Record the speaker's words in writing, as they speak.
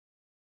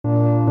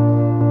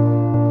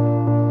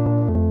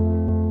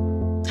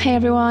Hey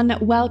everyone,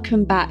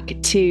 welcome back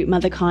to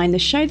Motherkind, the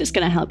show that's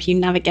going to help you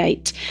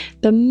navigate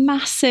the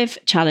massive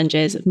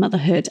challenges of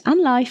motherhood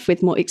and life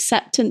with more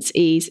acceptance,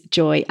 ease,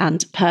 joy,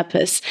 and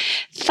purpose.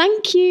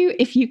 Thank you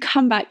if you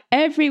come back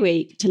every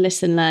week to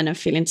listen, learn, and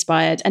feel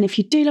inspired. And if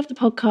you do love the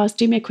podcast,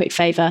 do me a quick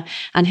favor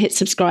and hit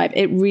subscribe.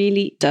 It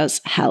really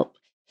does help.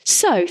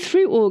 So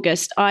through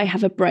August, I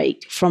have a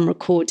break from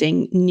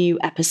recording new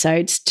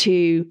episodes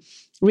to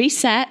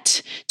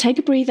reset, take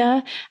a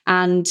breather,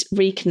 and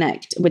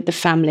reconnect with the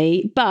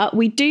family. But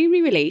we do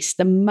re-release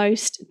the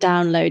most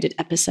downloaded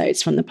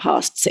episodes from the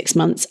past 6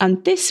 months.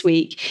 And this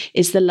week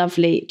is the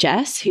lovely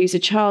Jess, who's a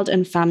child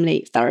and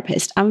family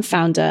therapist and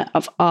founder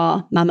of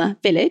Our Mama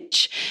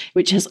Village,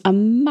 which has a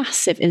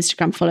massive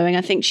Instagram following.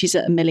 I think she's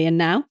at 1 million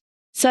now.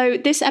 So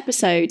this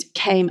episode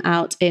came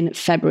out in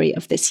February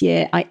of this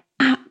year. I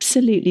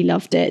absolutely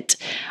loved it.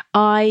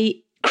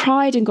 I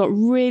cried and got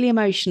really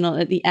emotional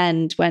at the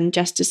end when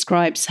Jess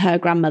describes her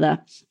grandmother.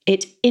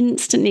 It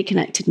instantly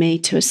connected me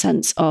to a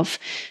sense of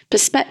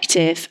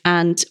perspective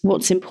and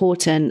what's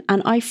important.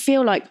 And I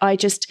feel like I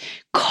just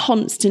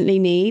constantly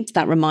need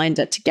that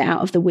reminder to get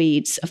out of the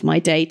weeds of my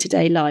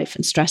day-to-day life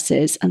and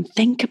stresses and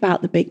think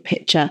about the big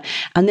picture.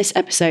 And this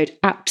episode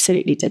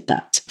absolutely did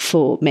that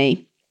for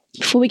me.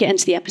 Before we get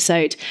into the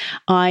episode,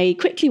 I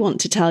quickly want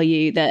to tell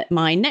you that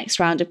my next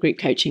round of group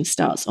coaching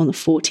starts on the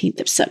 14th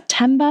of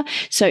September.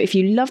 So if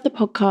you love the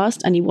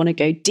podcast and you want to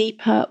go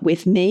deeper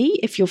with me,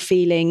 if you're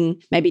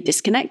feeling maybe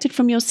disconnected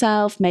from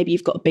yourself, maybe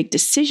you've got a big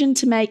decision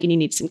to make and you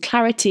need some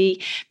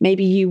clarity,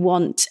 maybe you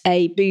want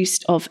a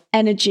boost of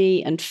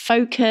energy and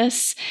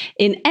focus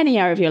in any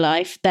area of your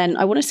life, then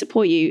I want to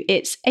support you.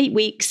 It's 8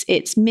 weeks.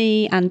 It's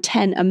me and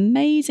 10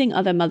 amazing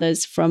other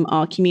mothers from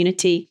our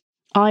community.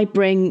 I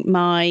bring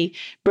my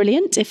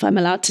brilliant, if I'm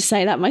allowed to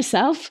say that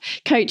myself,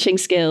 coaching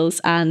skills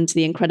and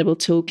the incredible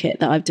toolkit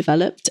that I've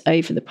developed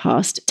over the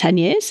past 10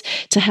 years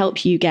to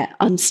help you get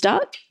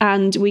unstuck.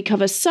 And we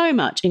cover so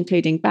much,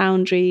 including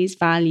boundaries,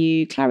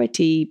 value,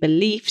 clarity,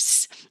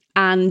 beliefs.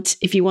 And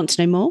if you want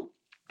to know more,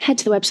 head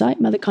to the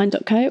website,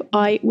 motherkind.co.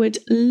 I would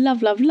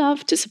love, love,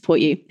 love to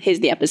support you.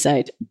 Here's the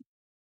episode.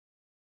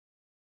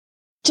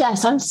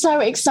 Jess, I'm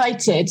so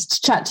excited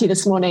to chat to you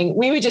this morning.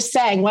 We were just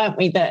saying, weren't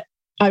we, that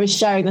I was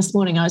sharing this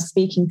morning, I was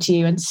speaking to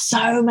you, and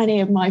so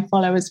many of my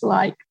followers were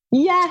like,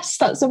 yes,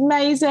 that's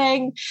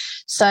amazing.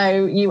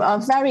 So you are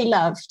very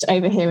loved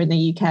over here in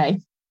the UK.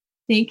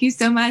 Thank you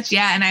so much.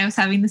 Yeah. And I was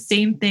having the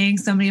same thing.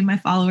 So many of my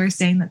followers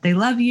saying that they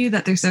love you,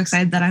 that they're so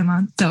excited that I'm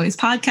on Zoe's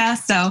podcast.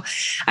 So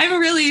I'm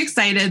really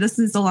excited. This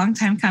is a long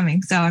time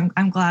coming. So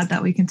I'm glad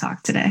that we can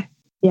talk today.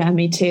 Yeah,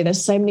 me too.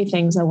 There's so many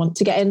things I want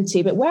to get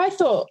into, but where I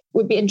thought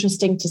would be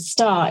interesting to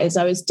start is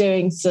I was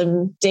doing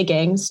some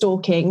digging,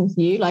 stalking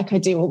you like I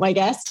do all my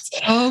guests.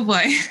 Oh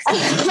boy.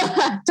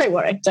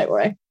 Don't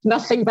worry.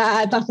 Nothing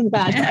bad.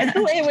 But I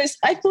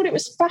thought it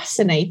was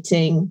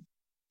fascinating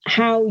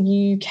how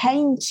you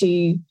came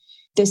to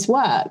this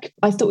work.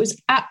 I thought it was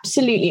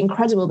absolutely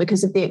incredible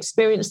because of the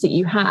experience that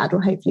you had,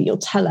 or hopefully you'll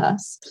tell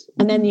us,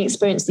 and then the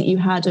experience that you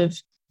had of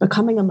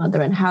becoming a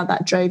mother and how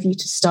that drove you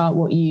to start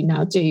what you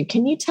now do.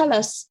 Can you tell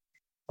us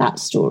that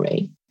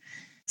story?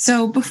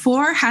 So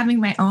before having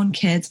my own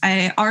kids,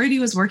 I already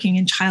was working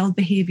in child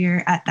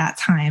behavior at that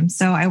time.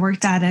 So I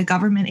worked at a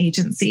government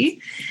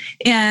agency,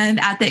 and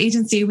at the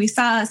agency, we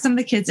saw some of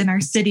the kids in our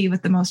city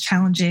with the most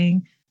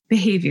challenging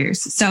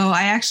behaviors. So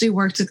I actually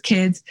worked with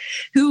kids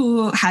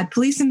who had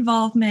police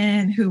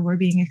involvement, who were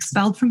being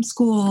expelled from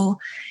school.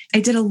 I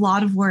did a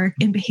lot of work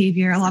in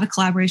behavior, a lot of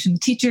collaboration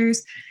with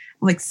teachers,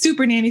 like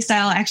super nanny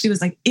style. I actually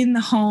was like in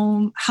the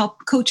home,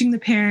 help coaching the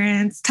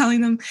parents, telling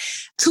them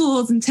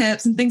tools and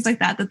tips and things like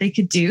that they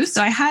could do.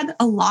 So I had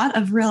a lot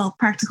of real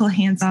practical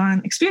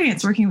hands-on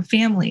experience working with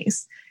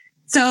families.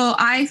 So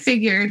I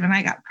figured when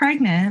I got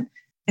pregnant,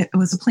 it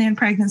was a planned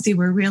pregnancy.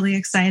 We're really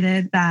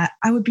excited that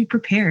I would be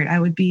prepared. I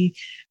would be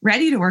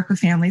ready to work with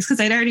families because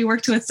I'd already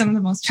worked with some of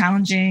the most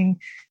challenging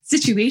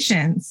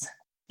situations.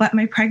 But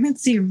my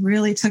pregnancy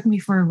really took me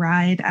for a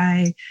ride.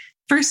 I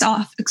first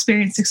off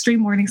experienced extreme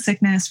morning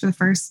sickness for the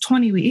first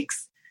 20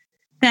 weeks.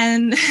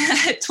 Then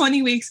at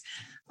 20 weeks,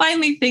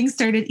 finally things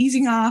started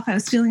easing off. I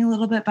was feeling a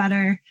little bit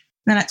better.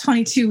 Then at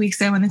 22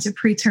 weeks, I went into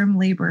preterm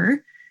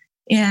labor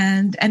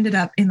and ended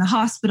up in the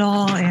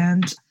hospital.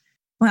 And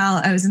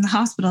while I was in the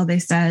hospital, they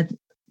said,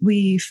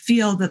 we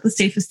feel that the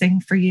safest thing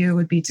for you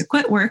would be to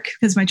quit work,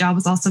 because my job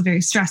was also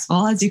very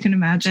stressful, as you can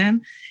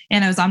imagine.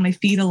 And I was on my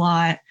feet a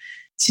lot,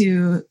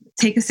 to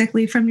take a sick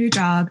leave from your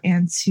job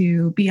and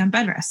to be on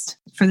bed rest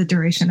for the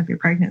duration of your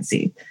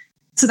pregnancy.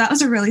 So that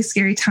was a really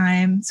scary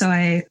time. So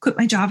I quit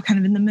my job kind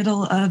of in the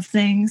middle of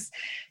things,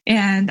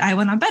 and I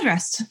went on bed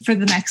rest for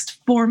the next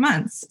 4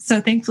 months. So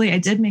thankfully I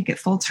did make it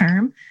full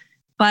term,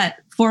 but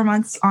 4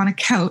 months on a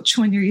couch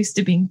when you're used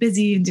to being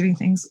busy and doing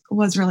things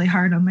was really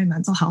hard on my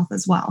mental health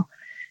as well.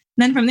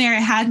 Then from there, I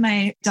had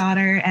my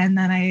daughter, and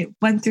then I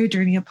went through a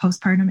journey of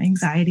postpartum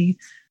anxiety,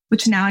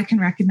 which now I can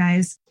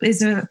recognize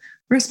is a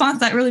response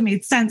that really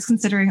made sense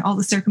considering all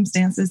the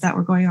circumstances that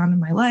were going on in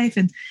my life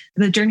and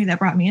the journey that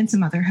brought me into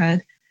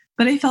motherhood.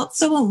 But I felt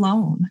so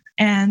alone.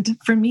 And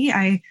for me,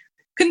 I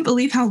couldn't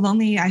believe how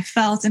lonely I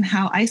felt and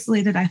how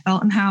isolated I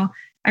felt and how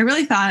I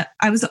really thought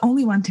I was the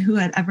only one who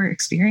had ever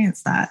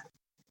experienced that.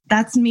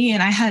 That's me.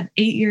 And I had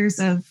 8 years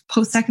of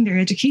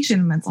post-secondary education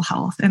in mental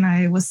health. And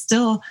I was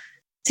still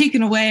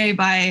taken away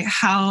by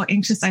how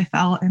anxious I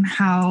felt and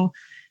how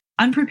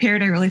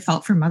unprepared I really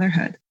felt for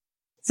motherhood.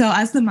 So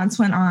as the months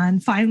went on,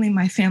 finally,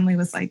 my family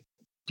was like,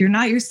 you're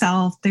not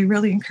yourself. They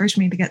really encouraged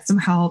me to get some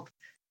help.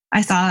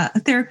 I saw a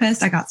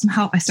therapist. I got some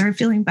help. I started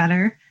feeling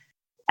better.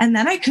 And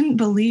then I couldn't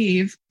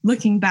believe,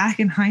 looking back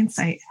in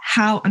hindsight,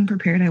 how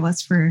unprepared I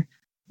was for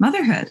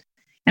motherhood.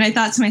 And I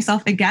thought to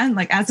myself again,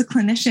 like as a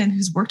clinician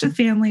who's worked with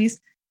families,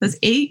 those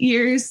 8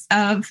 years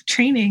of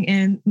training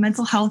in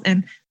mental health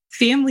and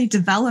family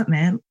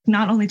development,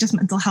 not only just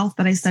mental health,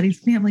 but I studied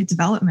family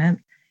development.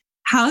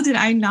 How did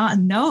I not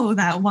know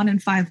that 1 in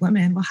 5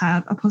 women will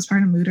have a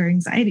postpartum mood or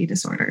anxiety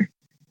disorder?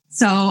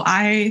 So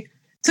I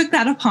took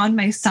that upon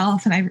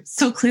myself. And I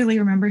so clearly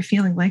remember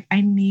feeling like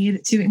I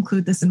need to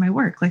include this in my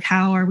work. Like,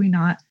 how are we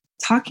not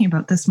talking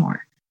about this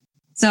more?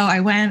 So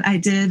I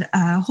did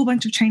a whole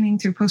bunch of training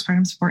through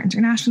Postpartum Support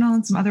International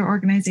and some other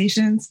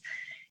organizations.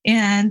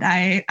 And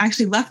I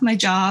actually left my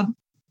job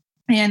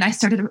and I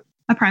started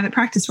a private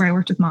practice where I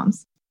worked with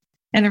moms.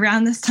 And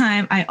around this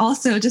time, I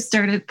also just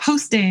started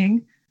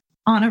posting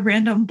on a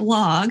random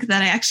blog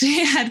that I actually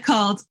had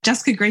called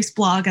Jessica Grace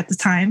Blog at the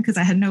time because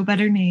I had no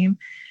better name.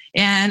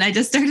 And I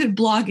just started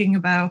blogging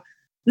about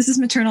this is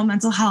maternal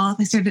mental health.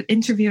 I started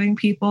interviewing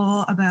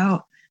people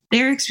about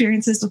their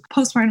experiences with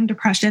postpartum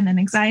depression and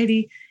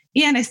anxiety.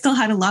 And I still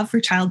had a love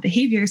for child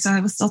behavior. So I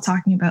was still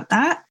talking about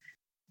that.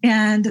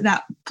 And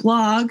that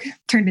blog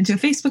turned into a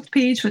Facebook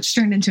page, which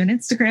turned into an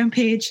Instagram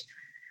page,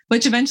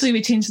 which eventually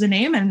we changed the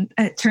name and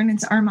it turned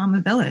into Our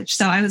Mama Village.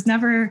 So I was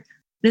never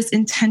this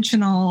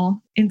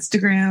intentional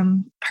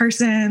Instagram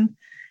person.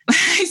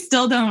 I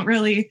still don't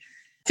really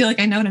feel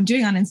like I know what I'm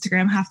doing on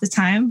Instagram half the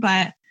time.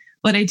 But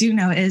what I do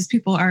know is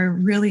people are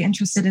really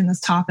interested in this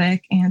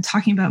topic, and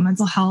talking about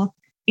mental health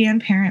and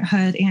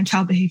parenthood and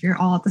child behavior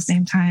all at the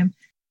same time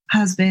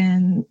has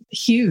been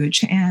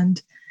huge.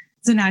 And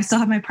so now I still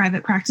have my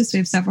private practice. We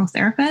have several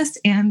therapists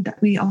and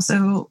we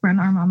also run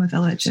Our Mama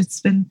Village. It's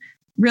been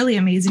really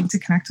amazing to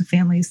connect with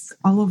families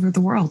all over the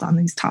world on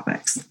these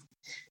topics.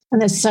 And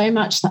there's so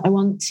much that I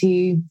want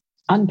to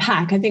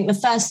unpack. I think the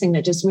first thing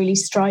that just really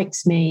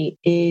strikes me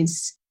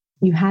is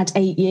you had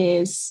 8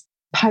 years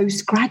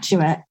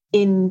postgraduate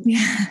in,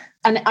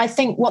 and I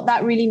think what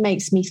that really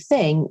makes me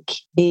think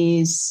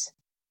is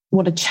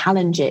what a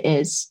challenge it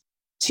is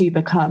to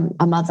become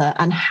a mother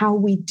and how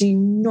we do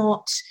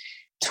not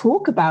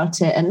talk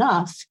about it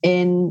enough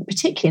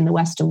particularly in the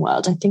Western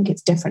world. I think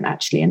it's different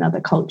actually in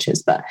other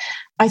cultures, but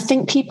I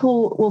think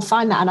people will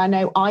find that, and I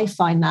know I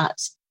find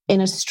that in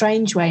a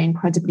strange way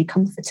incredibly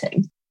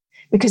comforting,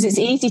 because it's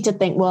easy to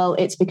think, well,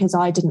 it's because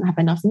I didn't have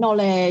enough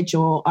knowledge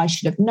or I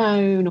should have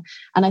known.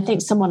 And I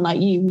think someone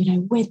like you,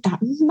 with that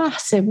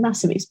massive,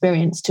 massive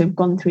experience to have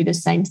gone through the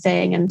same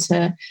thing and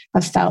to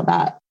have felt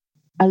that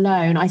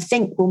alone, I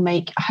think will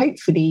make,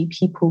 hopefully,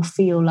 people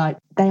feel like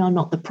they are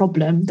not the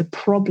problem. The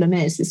problem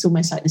is, it's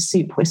almost like the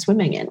soup we're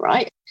swimming in,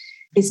 right?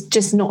 It's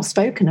just not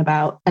spoken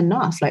about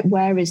enough. Like,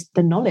 where is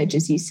the knowledge,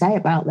 as you say,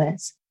 about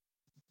this?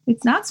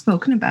 It's not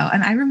spoken about.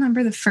 And I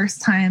remember the first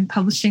time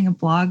publishing a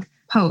blog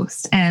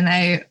post, and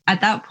I,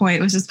 at that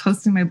point, was just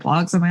posting my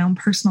blogs on my own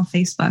personal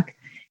Facebook.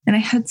 And I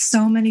had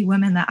so many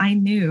women that I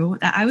knew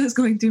that I was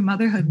going through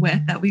motherhood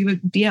with, that we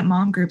would be at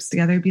mom groups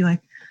together, be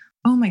like,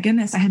 oh my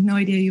goodness, I had no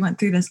idea you went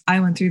through this. I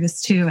went through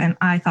this too. And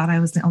I thought I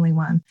was the only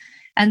one.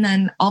 And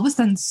then all of a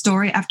sudden,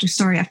 story after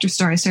story after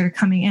story started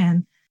coming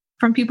in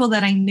from people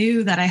that I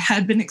knew that I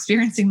had been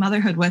experiencing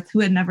motherhood with, who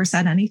had never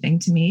said anything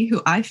to me,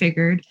 who I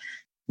figured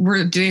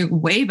were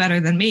doing way better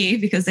than me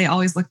because they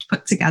always looked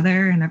put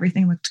together and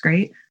everything looked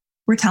great,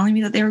 were telling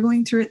me that they were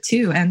going through it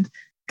too. And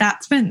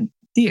that's been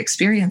the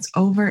experience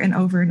over and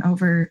over and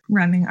over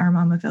running Our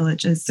Mama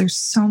Village. Is there's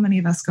so many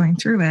of us going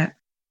through it,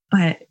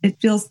 but it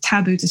feels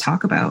taboo to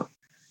talk about.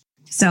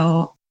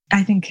 So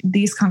I think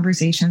these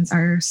conversations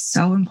are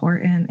so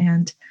important.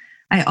 And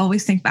I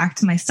always think back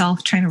to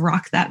myself trying to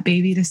rock that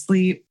baby to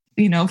sleep.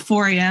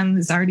 4 a.m.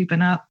 has already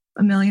been up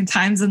a million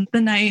times in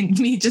the night,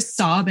 me just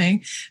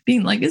sobbing,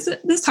 being like, is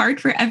it this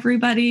hard for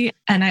everybody?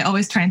 And I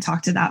always try and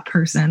talk to that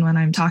person when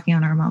I'm talking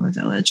on Our Mama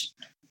Village.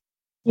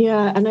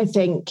 Yeah. And I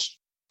think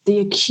the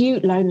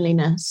acute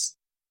loneliness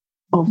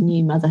of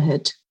new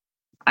motherhood.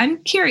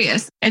 I'm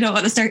curious. I don't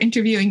want to start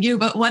interviewing you,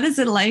 but what is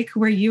it like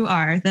where you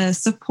are, the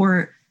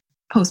support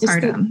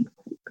postpartum?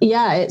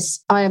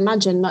 It's, I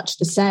imagine, much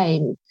the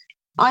same.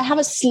 I have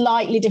a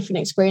slightly different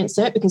experience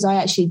to it because I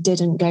actually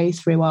didn't go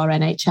through our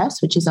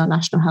NHS, which is our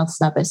National Health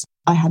Service.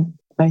 I had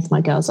both my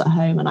girls at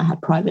home and I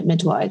had private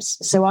midwives.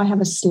 So I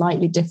have a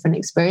slightly different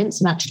experience,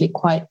 and actually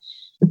quite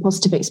a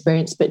positive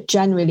experience, but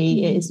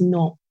generally it is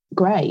not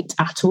great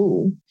at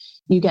all.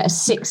 You get a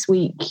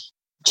 6-week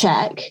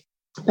check,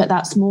 but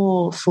that's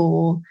more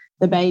for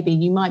the baby.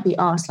 You might be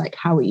asked, like,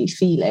 how are you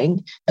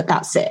feeling? But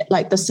that's it.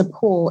 Like, the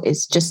support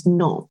is just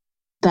not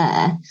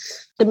there.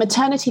 The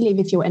maternity leave,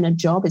 if you're in a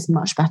job, is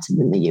much better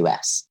than the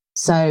US.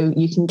 So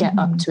you can get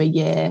up to a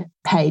year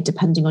pay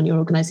depending on your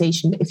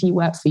organization. But if you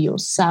work for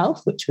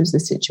yourself, which was the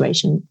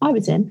situation I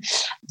was in,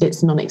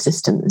 it's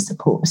non-existent, the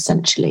support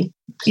essentially.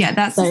 Yeah,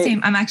 that's the same.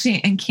 I'm actually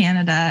in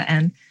Canada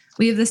and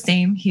we have the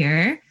same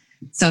here.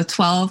 So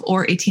 12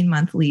 or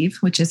 18-month leave,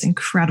 which is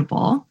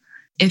incredible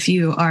if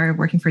you are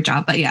working for a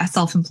job. But yeah,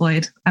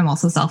 self-employed. I'm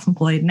also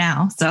self-employed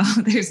now. So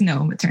there's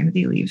no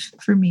maternity leave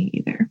for me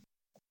either.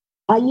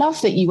 I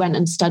love that you went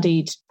and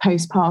studied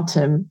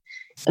postpartum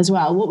as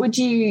well. What would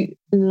you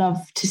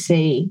love to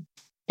see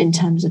in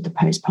terms of the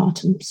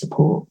postpartum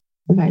support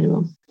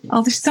available?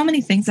 Oh, there's so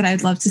many things that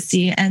I'd love to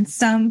see. And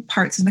some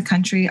parts of the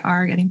country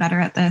are getting better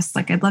at this.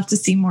 Like I'd love to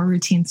see more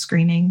routine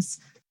screenings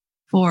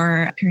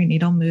for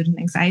perinatal mood and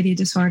anxiety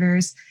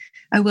disorders.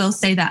 I will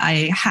say that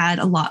I had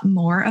a lot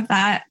more of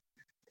that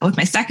with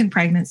my second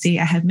pregnancy.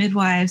 I had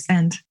midwives,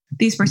 and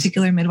these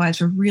particular midwives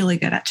were really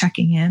good at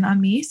checking in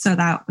on me. So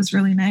that was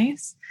really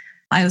nice.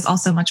 I was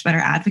also a much better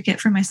advocate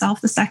for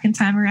myself the second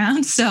time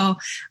around. So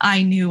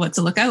I knew what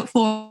to look out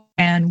for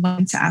and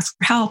when to ask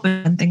for help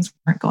when things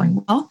weren't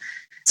going well.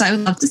 So I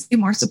would love to see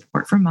more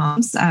support for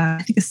moms.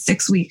 I think a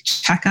 6-week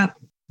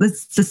checkup,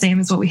 that's the same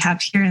as what we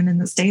have here and in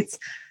the States,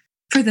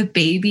 for the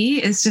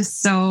baby is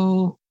just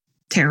so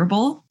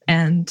terrible.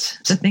 And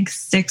to think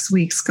 6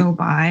 weeks go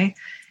by,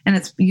 and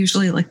it's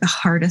usually like the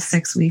hardest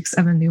 6 weeks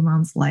of a new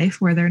mom's life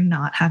where they're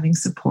not having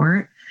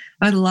support.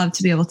 I would love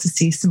to be able to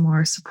see some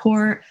more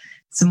support,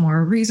 some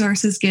more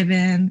resources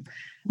given.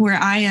 Where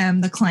I am,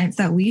 the clients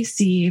that we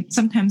see,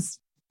 sometimes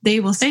they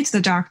will say to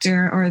the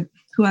doctor or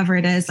whoever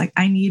it is, like,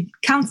 I need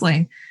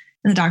counseling.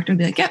 And the doctor will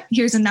be like, yep,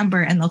 here's a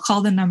number. And they'll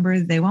call the number.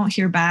 They won't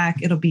hear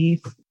back. It'll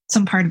be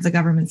some part of the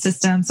government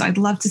system. So I'd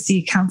love to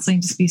see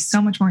counseling just be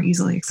so much more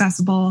easily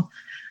accessible.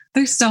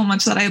 There's so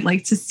much that I'd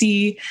like to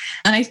see.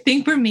 And I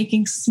think we're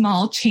making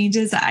small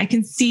changes that I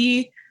can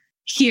see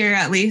here,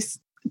 at least,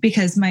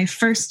 because my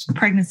first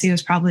pregnancy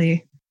was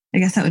probably, I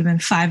guess that would have been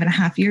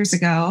 5.5 years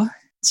ago,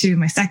 to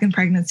my second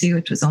pregnancy,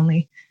 which was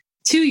only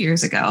 2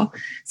 years ago.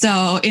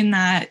 So in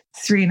that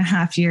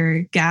 3.5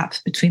 year gap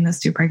between those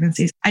two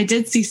pregnancies, I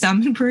did see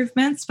some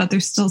improvements, but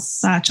there's still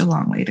such a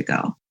long way to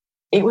go.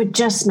 It would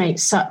just make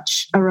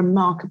such a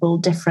remarkable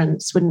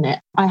difference, wouldn't it?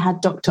 I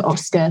had Dr.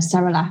 Oscar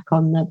Serelak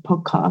on the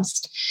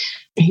podcast,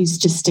 who's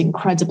just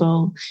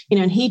incredible,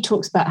 and he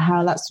talks about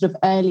how that sort of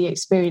early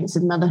experience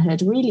of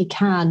motherhood really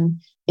can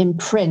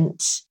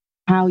imprint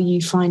how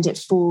you find it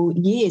for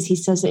years. He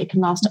says that it can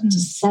last up to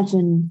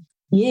 7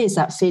 years,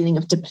 that feeling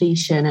of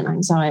depletion and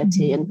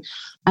anxiety.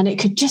 And it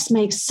could just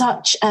make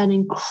such an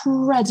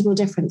incredible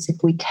difference if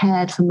we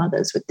cared for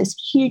mothers with this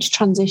huge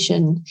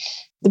transition,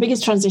 the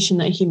biggest transition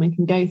that a human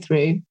can go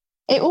through.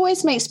 It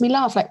always makes me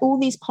laugh, like all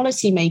these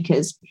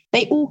policymakers,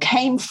 they all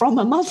came from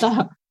a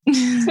mother.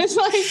 It's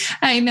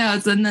like, I know.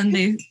 And then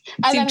they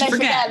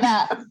forget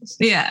that.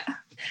 Yeah,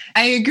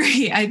 I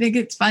agree. I think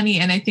it's funny.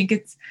 And I think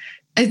it's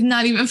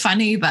not even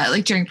funny, but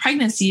like during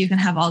pregnancy, you can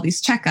have all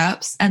these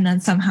checkups, and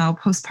then somehow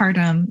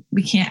postpartum,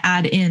 we can't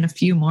add in a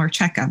few more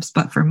checkups,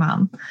 but for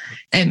mom.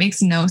 It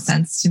makes no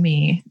sense to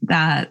me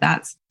that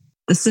that's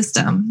the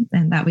system,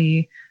 and that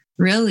we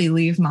really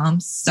leave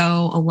moms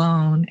so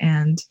alone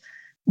and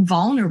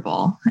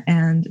vulnerable,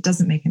 and it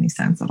doesn't make any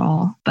sense at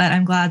all. But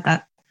I'm glad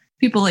that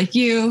people like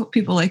you,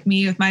 people like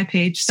me with my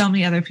page, so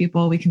many other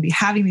people, we can be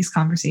having these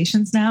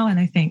conversations now.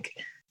 And I think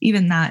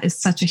even that is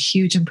such a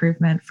huge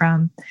improvement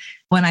from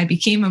when I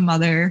became a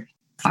mother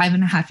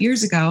 5.5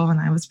 years ago. When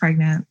I was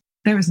pregnant,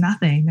 there was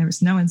nothing. There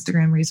was no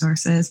Instagram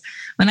resources.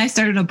 When I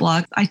started a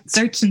blog, I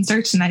searched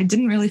and I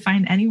didn't really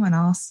find anyone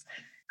else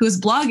who was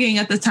blogging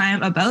at the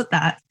time about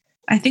that.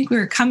 I think we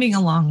were coming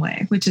a long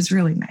way, which is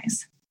really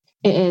nice.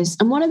 It is.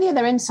 And one of the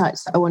other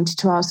insights that I wanted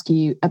to ask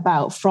you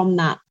about from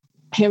that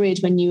period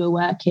when you were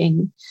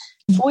working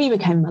before you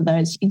became a mother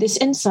is this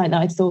insight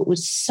that I thought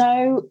was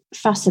so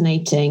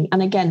fascinating,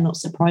 and again, not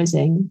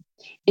surprising,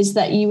 is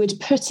that you would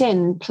put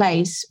in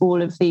place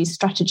all of these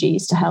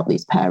strategies to help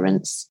these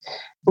parents,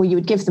 or you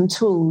would give them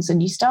tools,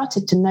 and you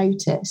started to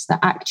notice that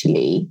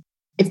actually,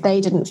 if they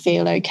didn't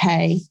feel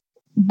okay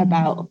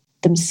about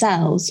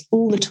themselves,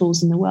 all the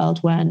tools in the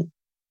world weren't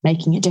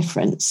making a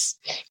difference.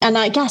 And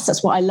I guess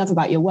that's what I love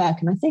about your work.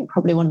 And I think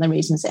probably one of the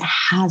reasons it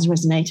has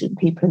resonated with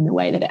people in the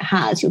way that it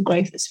has, your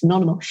growth is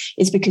phenomenal,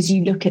 is because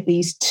you look at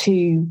these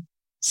two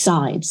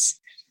sides.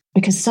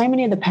 Because so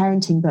many of the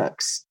parenting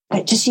books,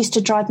 it just used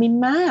to drive me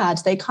mad.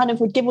 They kind of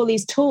would give all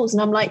these tools,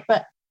 and I'm like,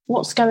 but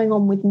what's going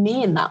on with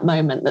me in that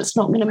moment that's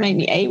not going to make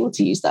me able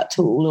to use that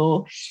tool?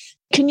 Or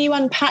can you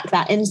unpack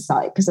that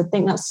insight? Because I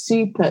think that's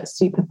super,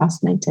 super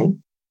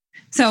fascinating.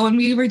 So when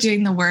we were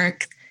doing the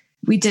work,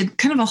 we did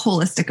kind of a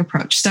holistic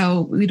approach.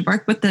 So we'd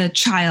work with the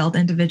child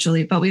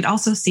individually, but we'd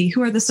also see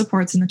who are the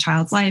supports in the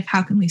child's life.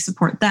 How can we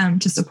support them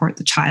to support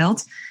the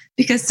child?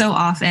 Because so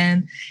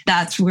often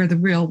that's where the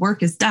real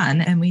work is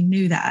done. And we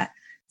knew that.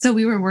 So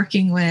we were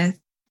working with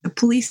the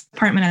police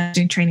department,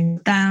 doing training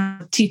with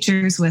them,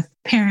 teachers, with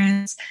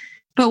parents.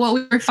 But what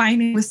we were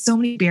finding was so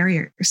many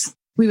barriers.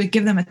 We would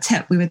give them a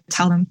tip. We would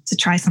tell them to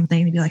try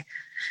something and be like,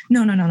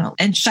 no,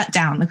 and shut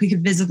down. Like we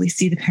could visibly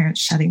see the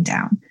parents shutting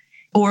down.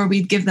 Or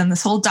we'd give them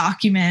this whole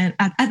document.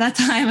 At that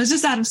time, I was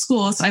just out of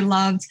school. So I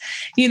loved,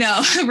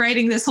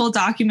 writing this whole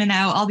document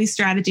out, all these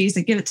strategies.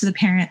 I give it to the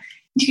parent.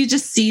 You could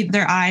just see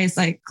their eyes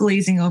like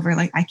glazing over,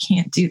 like, I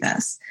can't do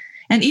this.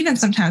 And even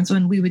sometimes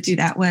when we would do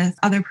that with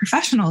other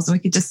professionals, we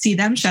could just see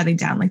them shutting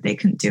down, like they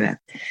couldn't do it.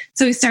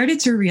 So we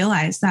started to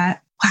realize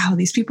that, wow,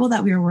 these people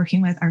that we were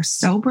working with are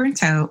so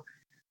burnt out.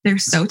 They're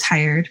so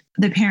tired.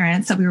 The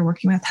parents that we were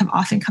working with have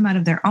often come out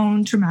of their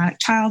own traumatic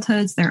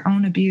childhoods, their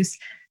own abuse.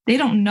 They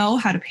don't know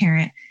how to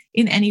parent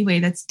in any way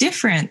that's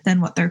different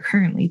than what they're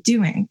currently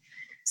doing.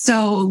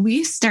 So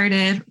we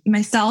started,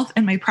 myself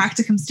and my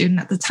practicum student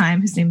at the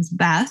time, whose name is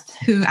Beth,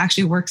 who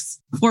actually works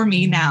for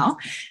me now.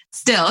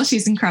 Still,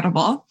 she's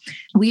incredible.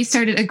 We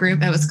started a group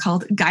that was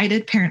called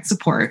Guided Parent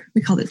Support.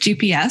 We called it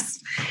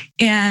GPS.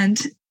 And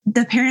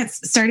the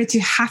parents started to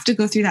have to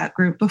go through that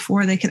group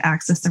before they could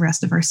access the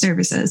rest of our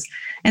services.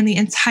 And the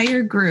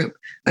entire group,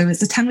 it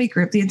was a 10-week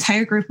group, the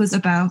entire group was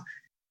about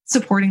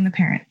supporting the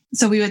parent.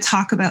 So we would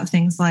talk about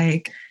things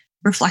like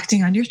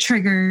reflecting on your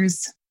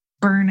triggers,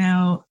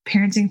 burnout,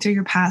 parenting through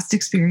your past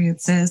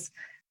experiences,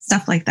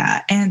 stuff like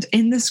that. And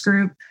in this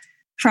group,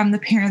 from the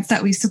parents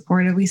that we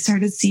supported, we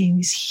started seeing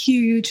these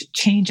huge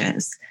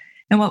changes.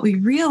 And what we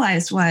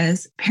realized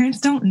was parents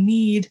don't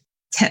need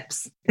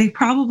tips. They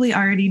probably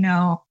already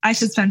know I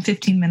should spend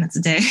 15 minutes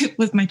a day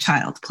with my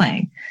child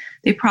playing.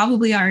 They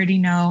probably already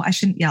know I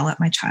shouldn't yell at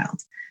my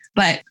child.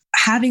 But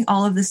having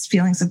all of these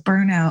feelings of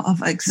burnout,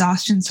 of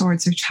exhaustion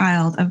towards their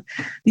child, of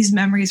these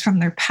memories from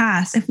their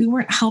past, if we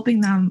weren't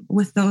helping them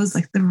with those,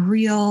 like the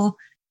real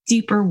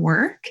deeper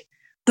work,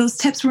 those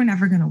tips were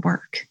never going to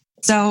work.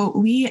 So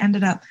we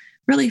ended up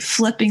really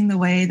flipping the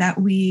way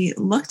that we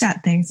looked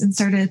at things and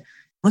started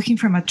looking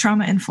from a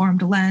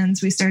trauma-informed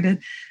lens. We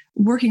started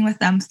working with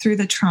them through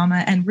the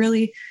trauma and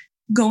really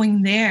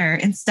going there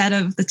instead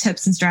of the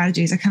tips and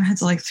strategies. I kind of had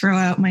to like throw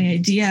out my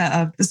idea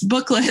of this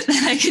booklet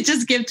that I could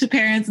just give to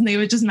parents and they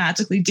would just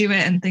magically do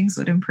it and things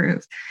would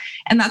improve.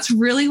 And that's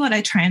really what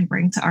I try and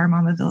bring to Our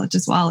Mama Village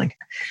as well. Like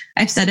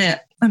I've said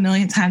it a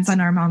million times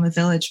on Our Mama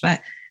Village,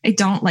 but I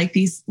don't like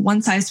these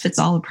one size fits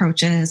all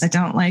approaches. I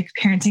don't like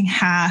parenting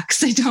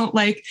hacks. I don't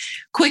like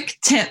quick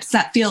tips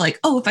that feel like,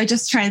 oh, if I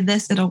just try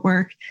this, it'll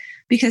work.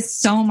 Because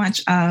so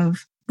much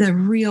of the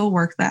real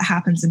work that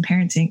happens in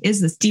parenting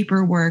is this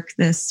deeper work,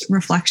 this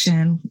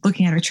reflection,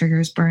 looking at our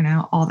triggers,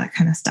 burnout, all that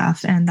kind of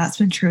stuff. And that's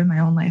been true in my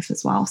own life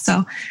as well.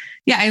 So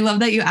yeah, I love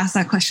that you asked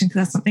that question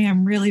because that's something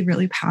I'm really,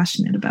 really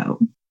passionate about.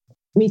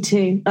 Me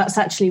too. That's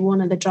actually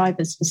one of the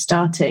drivers for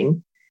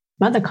starting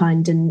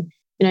Motherkind. And,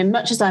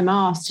 much as I'm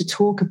asked to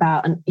talk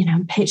about and,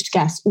 I'm pitched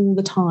guests all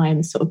the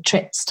time, sort of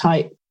trips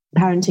type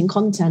parenting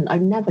content, I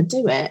never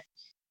do it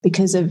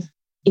because of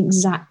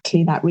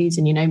exactly that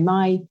reason.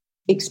 My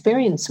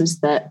experience was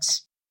that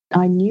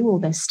I knew all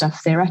this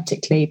stuff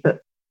theoretically, but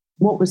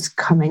what was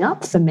coming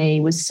up for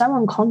me was so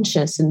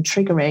unconscious and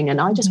triggering,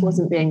 and I just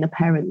wasn't being the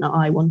parent that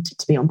I wanted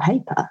to be on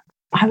paper.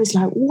 I was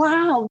like,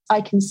 wow, I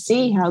can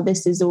see how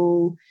this is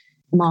all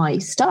my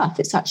stuff.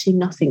 It's actually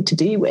nothing to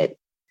do with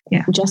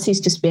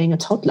Jessie's just being a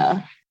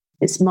toddler.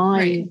 It's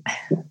my,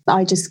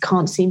 I just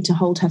can't seem to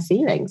hold her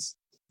feelings.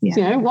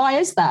 Yeah. Why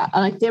is that?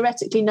 And I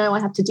theoretically know I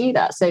have to do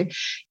that. So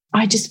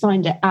I just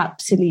find it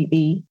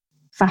absolutely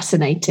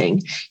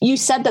fascinating. You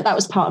said that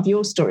was part of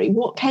your story.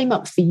 What came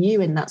up for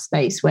you in that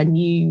space when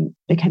you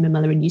became a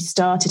mother and you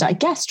started, I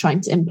guess,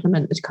 trying to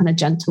implement the kind of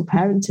gentle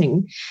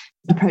parenting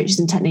approaches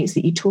and techniques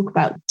that you talk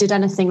about? Did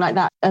anything like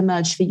that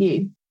emerge for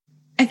you?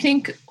 I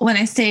think when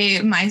I say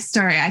my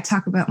story, I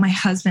talk about my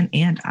husband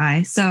and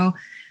I. So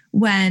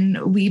when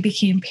we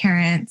became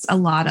parents, a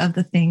lot of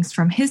the things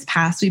from his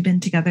past, we've been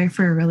together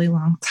for a really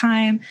long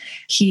time.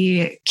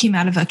 He came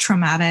out of a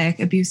traumatic,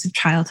 abusive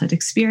childhood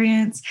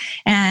experience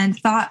and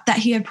thought that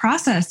he had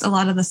processed a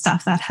lot of the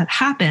stuff that had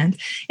happened.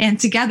 And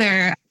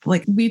together,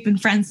 like we've been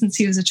friends since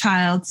he was a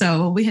child.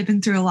 So we had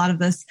been through a lot of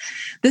this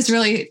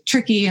really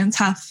tricky and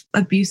tough,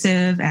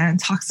 abusive and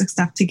toxic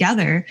stuff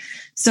together.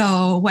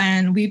 So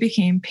when we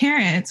became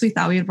parents, we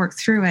thought we had worked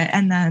through it.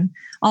 And then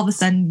all of a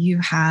sudden you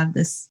have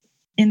this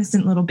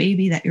innocent little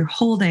baby that you're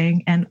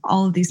holding, and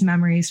all of these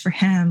memories for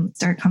him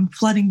start come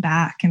flooding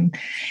back, and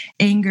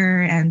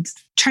anger and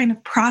trying to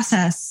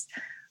process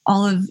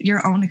all of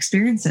your own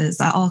experiences,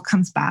 that all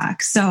comes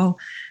back. So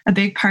a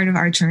big part of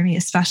our journey,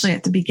 especially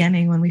at the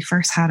beginning when we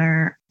first had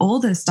our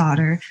oldest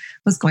daughter,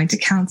 was going to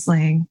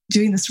counseling,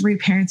 doing this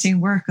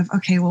reparenting work of,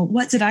 okay, well,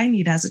 what did I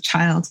need as a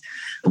child?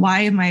 Why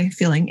am I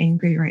feeling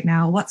angry right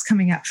now? What's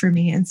coming up for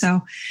me? And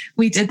so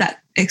we did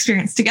that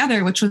experience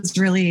together, which was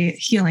really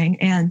healing.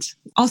 And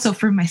also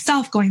for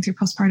myself, going through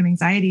postpartum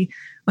anxiety,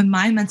 when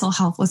my mental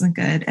health wasn't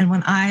good and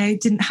when I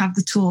didn't have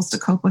the tools to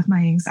cope with my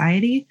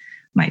anxiety,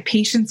 my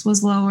patience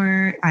was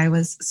lower. I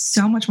was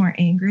so much more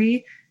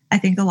angry. I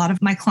think a lot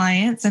of my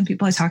clients and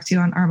people I talk to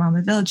on Our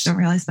Mama Village don't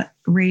realize that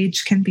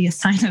rage can be a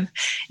sign of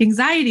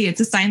anxiety.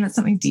 It's a sign that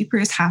something deeper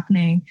is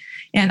happening.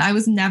 And I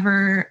was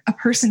never a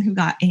person who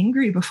got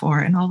angry before.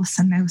 And all of a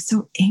sudden I was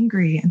so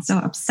angry and so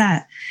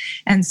upset.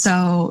 And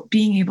so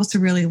being able to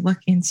really look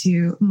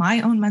into my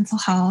own mental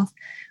health,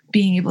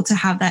 being able to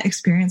have that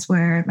experience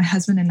where my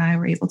husband and I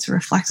were able to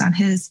reflect on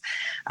his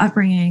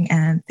upbringing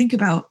and think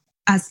about,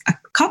 as a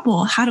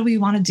couple, how do we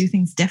want to do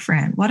things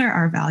different? What are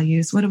our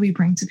values? What do we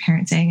bring to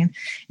parenting?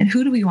 And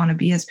who do we want to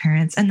be as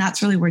parents? And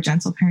that's really where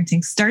gentle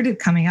parenting started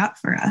coming up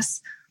for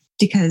us,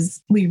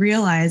 because we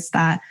realized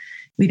that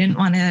we didn't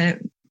want to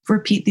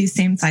repeat these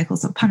same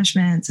cycles of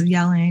punishments, of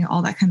yelling,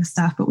 all that kind of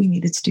stuff, but we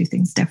needed to do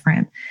things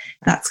different.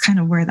 That's kind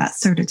of where that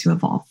started to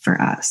evolve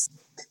for us.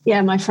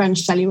 Yeah, my friend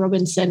Shelley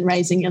Robinson,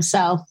 Raising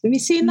Yourself. Have you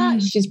seen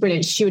that? She's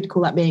brilliant. She would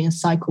call that being a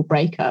cycle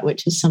breaker,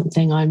 which is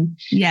something I'm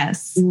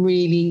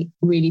really,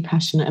 really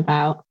passionate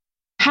about.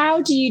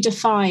 How do you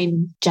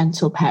define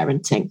gentle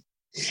parenting?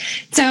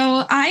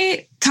 So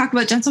I talk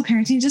about gentle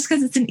parenting just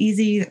because it's an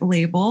easy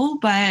label,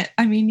 but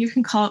I mean, you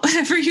can call it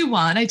whatever you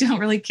want. I don't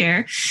really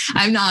care.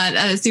 I'm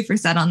not super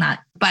set on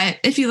that. But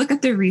if you look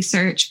at the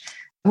research,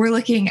 we're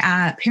looking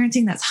at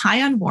parenting that's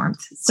high on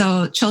warmth.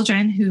 So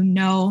children who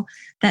know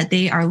that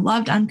they are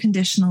loved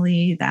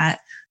unconditionally, that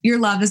your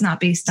love is not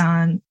based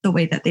on the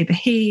way that they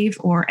behave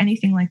or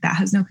anything like that,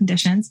 has no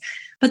conditions,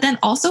 but then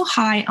also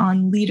high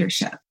on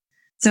leadership.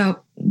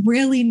 So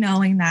really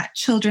knowing that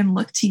children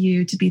look to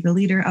you to be the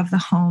leader of the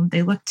home.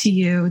 They look to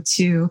you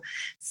to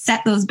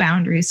set those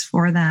boundaries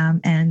for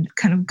them and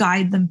kind of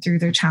guide them through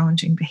their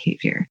challenging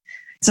behavior.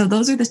 So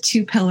those are the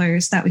two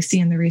pillars that we see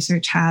in the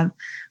research have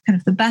kind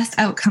of the best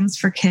outcomes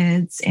for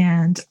kids,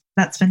 and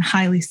that's been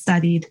highly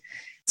studied.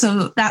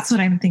 So that's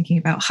what I'm thinking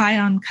about. High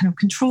on kind of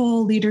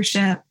control,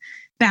 leadership,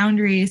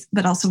 boundaries,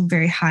 but also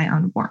very high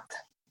on warmth.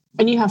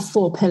 And you have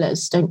 4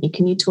 pillars, don't you?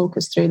 Can you talk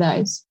us through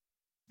those?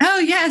 Oh,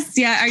 yes.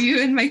 Yeah. Are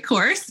you in my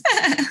course?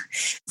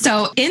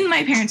 So in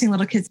my Parenting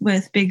Little Kids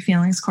with Big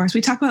Feelings course, we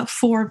talk about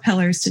 4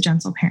 pillars to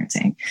gentle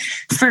parenting.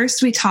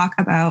 First, we talk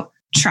about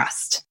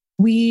trust.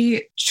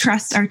 We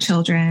trust our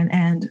children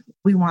and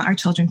we want our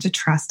children to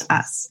trust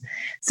us.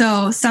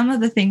 So some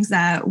of the things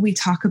that we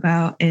talk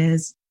about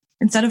is,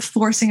 instead of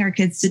forcing our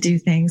kids to do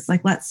things,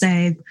 like let's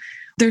say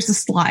there's a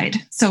slide.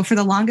 So for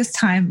the longest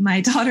time,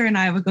 my daughter and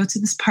I would go to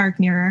this park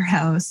near our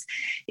house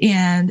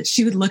and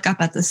she would look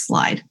up at the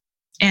slide.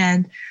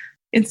 And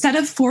instead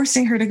of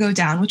forcing her to go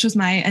down, which was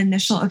my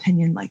initial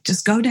opinion, like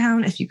just go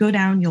down. If you go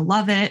down, you'll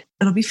love it.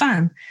 It'll be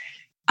fun.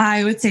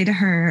 I would say to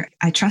her,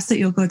 I trust that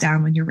you'll go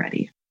down when you're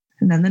ready.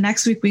 And then the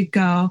next week we'd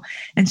go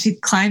and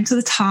she'd climb to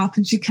the top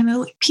and she'd kind of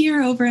like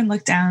peer over and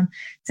look down,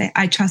 say,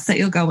 I trust that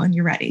you'll go when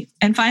you're ready.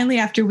 And finally,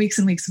 after weeks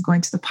and weeks of going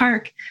to the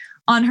park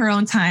on her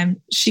own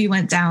time, she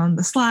went down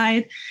the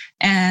slide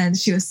and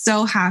she was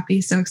so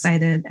happy, so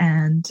excited,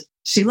 and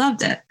she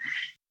loved it.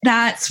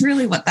 That's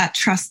really what that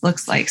trust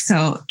looks like.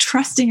 So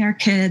trusting our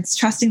kids,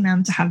 trusting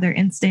them to have their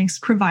instincts,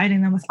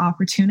 providing them with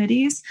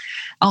opportunities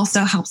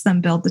also helps them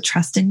build the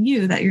trust in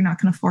you that you're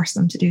not going to force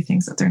them to do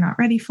things that they're not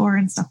ready for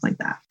and stuff like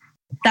that.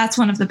 That's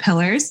one of the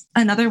pillars.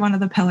 Another one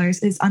of the pillars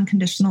is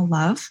unconditional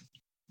love,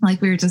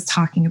 like we were just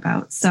talking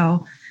about.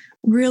 So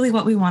really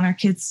what we want our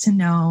kids to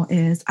know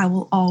is, I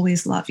will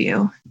always love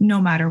you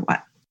no matter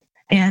what.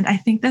 And I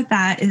think that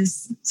that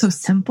is so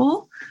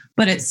simple,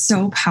 but it's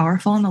so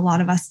powerful. And a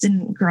lot of us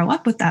didn't grow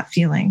up with that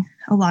feeling.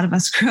 A lot of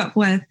us grew up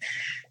with,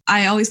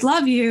 I always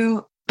love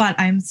you, but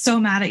I'm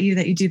so mad at you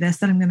that you do this,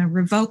 that I'm going to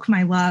revoke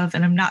my love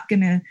and I'm not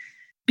going to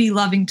be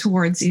loving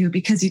towards you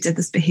because you did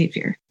this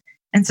behavior.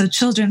 And so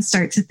children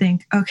start to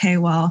think, okay,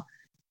 well,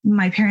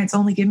 my parents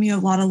only give me a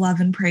lot of love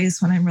and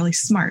praise when I'm really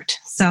smart.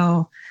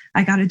 So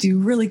I got to do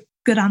really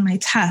good on my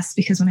test,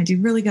 because when I do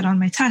really good on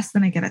my test,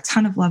 then I get a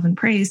ton of love and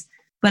praise.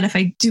 But if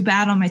I do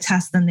bad on my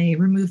test, then they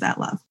remove that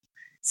love.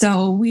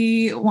 So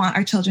we want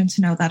our children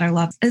to know that our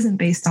love isn't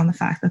based on the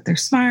fact that they're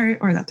smart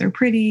or that they're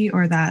pretty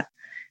or that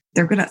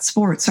they're good at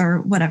sports or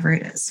whatever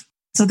it is.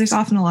 So there's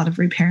often a lot of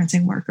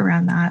reparenting work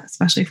around that,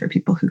 especially for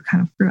people who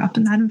kind of grew up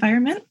in that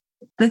environment.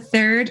 The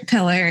third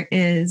pillar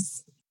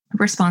is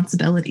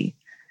responsibility.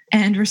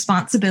 And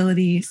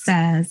responsibility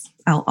says,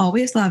 I'll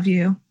always love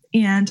you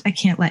and I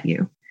can't let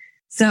you.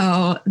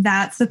 So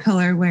that's the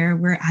pillar where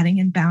we're adding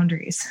in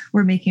boundaries.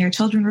 We're making our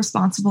children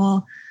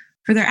responsible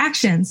for their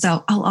actions.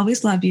 So I'll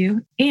always love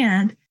you.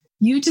 And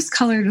you just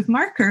colored with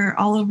marker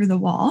all over the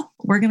wall.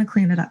 We're going to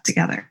clean it up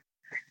together.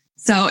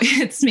 So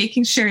it's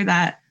making sure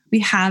that we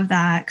have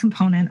that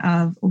component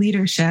of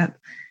leadership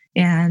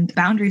and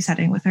boundary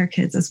setting with our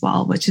kids as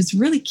well, which is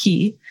really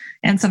key.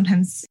 And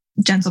sometimes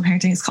gentle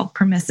parenting is called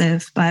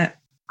permissive, but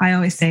I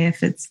always say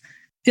if it's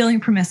feeling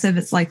permissive,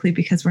 it's likely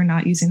because we're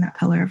not using that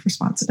pillar of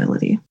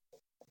responsibility.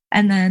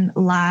 And then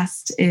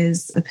last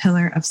is the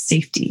pillar of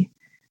safety.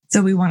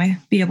 So we want to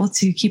be able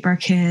to keep our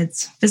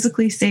kids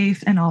physically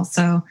safe and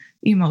also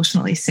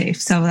emotionally safe.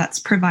 So that's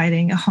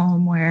providing a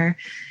home where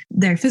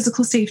their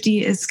physical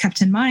safety is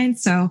kept in mind.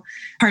 So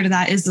part of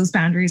that is those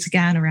boundaries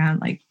again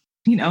around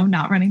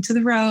not running to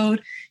the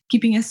road,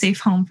 keeping a safe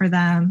home for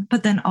them,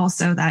 but then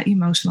also that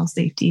emotional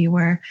safety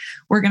where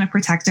we're going to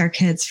protect our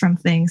kids from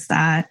things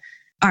that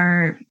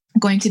are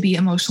going to be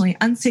emotionally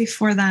unsafe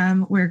for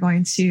them. We're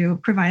going to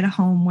provide a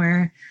home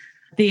where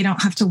they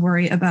don't have to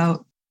worry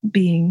about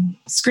being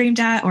screamed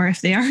at, or if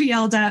they are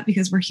yelled at,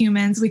 because we're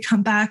humans, we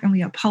come back and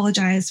we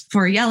apologize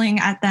for yelling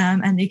at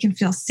them, and they can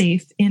feel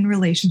safe in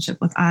relationship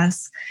with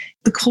us.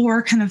 The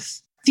core kind of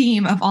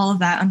theme of all of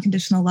that,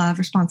 unconditional love,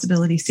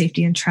 responsibility,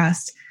 safety, and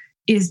trust,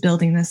 is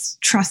building this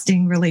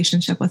trusting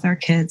relationship with our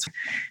kids.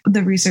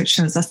 The research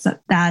shows us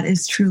that that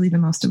is truly the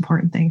most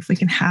important thing. If we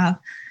can have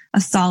a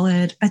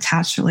solid,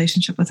 attached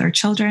relationship with our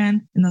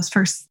children in those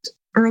first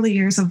early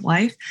years of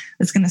life,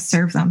 it's going to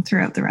serve them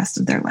throughout the rest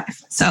of their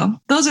life. So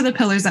those are the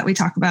pillars that we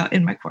talk about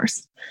in my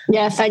course.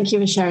 Yeah, thank you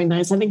for sharing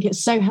those. I think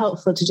it's so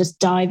helpful to just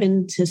dive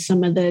into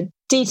some of the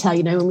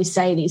detail, when we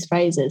say these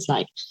phrases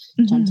like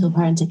gentle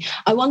parenting.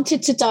 I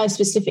wanted to dive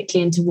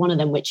specifically into one of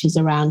them, which is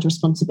around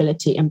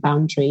responsibility and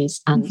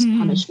boundaries and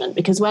punishment.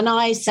 Because when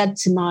I said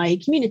to my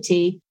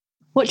community,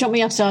 what do you want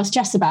me to ask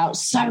Jess about?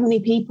 So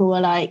many people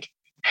were like,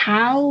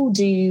 how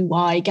do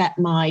I get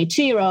my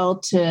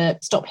 2-year-old to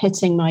stop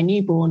hitting my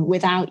newborn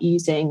without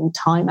using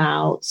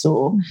timeouts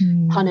or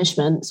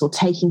punishments or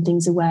taking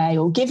things away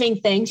or giving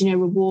things,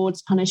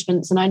 rewards,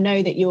 punishments? And I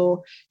know that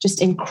you're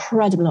just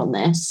incredible on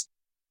this.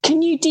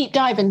 Can you deep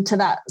dive into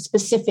that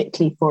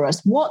specifically for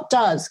us? What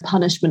does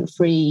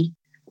punishment-free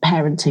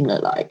parenting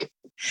look like?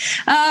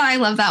 Oh, I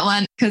love that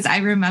one, because I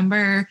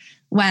remember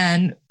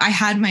when I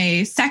had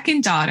my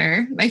second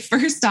daughter, my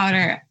first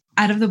daughter,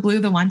 out of the blue,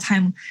 the one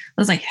time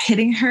I was like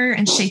hitting her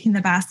and shaking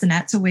the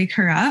bassinet to wake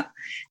her up.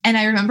 And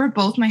I remember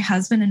both my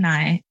husband and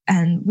I,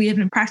 and we had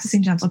been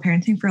practicing gentle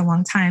parenting for a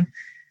long time.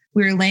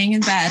 We were laying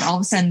in bed. All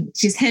of a sudden,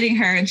 she's hitting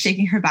her and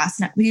shaking her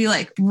bassinet. We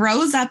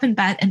rose up in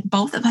bed, and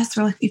both of us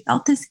were we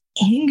felt this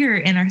anger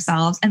in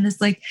ourselves and this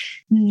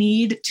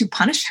need to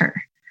punish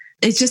her.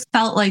 It just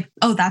felt like,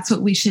 oh, that's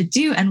what we should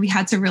do. And we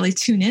had to really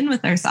tune in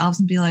with ourselves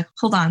and be like,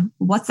 hold on,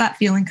 what's that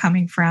feeling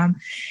coming from?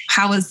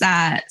 How is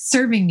that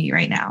serving me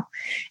right now?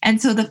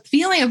 And so the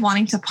feeling of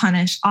wanting to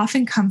punish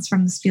often comes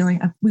from this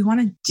feeling of we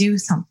want to do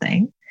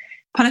something.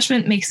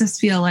 Punishment makes us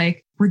feel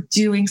like we're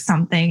doing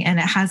something, and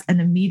it has an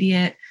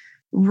immediate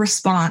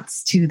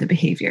response to the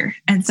behavior.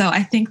 And so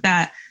I think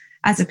that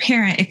as a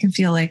parent, it can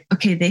feel like,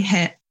 okay, they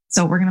hit,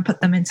 so we're going to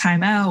put them in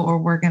timeout, or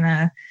we're going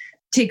to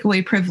take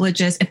away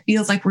privileges. It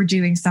feels like we're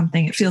doing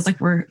something. It feels like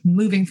we're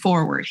moving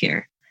forward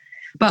here.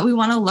 But we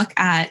want to look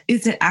at,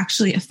 is it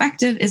actually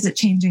effective? Is it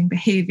changing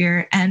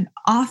behavior? And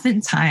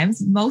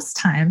oftentimes, most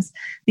times,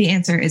 the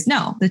answer is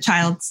no. The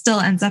child still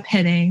ends up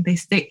hitting, they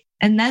stay,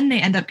 and then they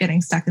end up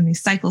getting stuck in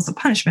these cycles of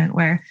punishment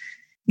where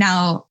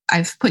now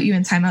I've put you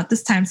in timeout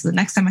this time, so the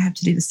next time I have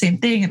to do the same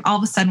thing. And all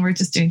of a sudden we're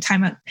just doing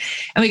timeout,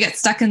 and we get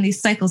stuck in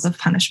these cycles of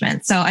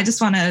punishment. So I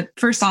just want to,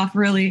 first off,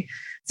 really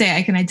say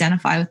I can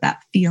identify with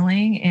that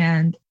feeling,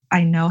 and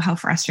I know how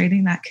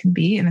frustrating that can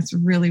be. And it's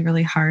really,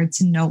 really hard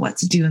to know what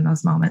to do in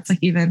those moments.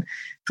 Even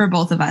for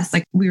both of us,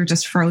 we were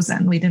just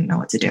frozen. We didn't know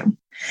what to do.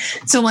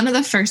 So one of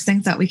the first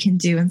things that we can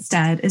do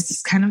instead is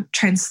just kind of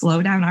try and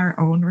slow down our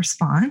own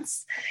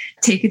response.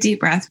 Take a deep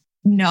breath.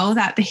 Know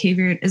that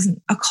behavior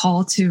isn't a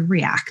call to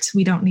react.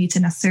 We don't need to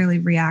necessarily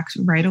react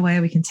right away.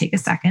 We can take a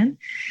second.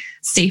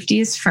 Safety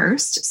is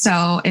first.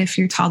 So if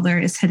your toddler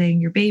is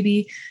hitting your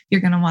baby,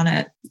 you're going to want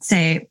to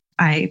say,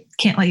 I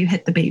can't let you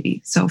hit the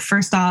baby. So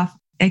first off,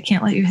 I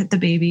can't let you hit the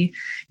baby.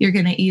 You're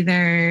going to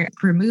either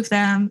remove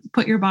them,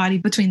 put your body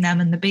between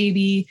them and the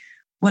baby,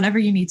 whatever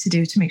you need to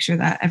do to make sure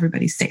that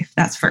everybody's safe.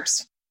 That's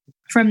first.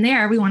 From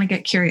there, we want to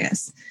get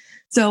curious.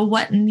 So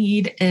what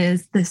need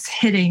is this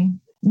hitting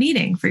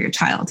meeting for your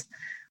child?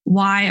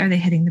 Why are they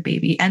hitting the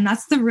baby? And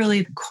that's the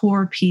really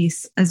core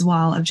piece as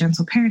well of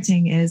gentle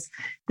parenting, is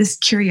this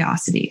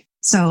curiosity.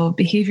 So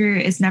behavior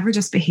is never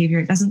just behavior.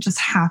 It doesn't just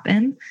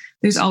happen.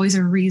 There's always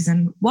a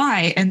reason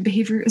why, and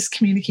behavior is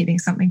communicating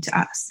something to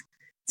us.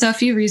 So a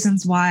few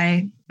reasons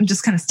why, I'm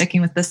just kind of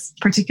sticking with this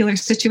particular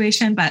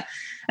situation, but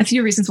a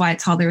few reasons why a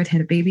toddler would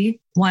hit a baby.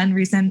 One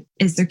reason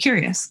is they're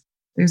curious.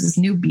 There's this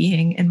new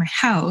being in my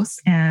house,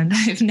 and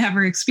I've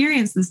never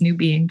experienced this new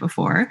being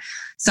before.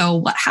 So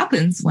what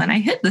happens when I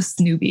hit this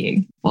new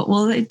being? What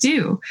will it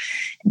do?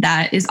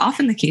 That is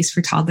often the case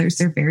for toddlers.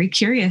 They're very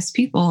curious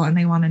people, and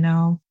they want to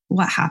know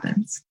what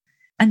happens.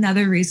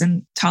 Another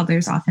reason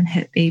toddlers often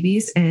hit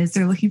babies is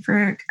they're looking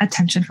for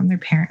attention from their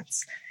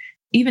parents.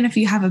 Even if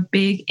you have a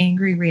big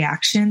angry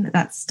reaction,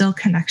 that's still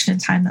connection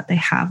time that they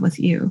have with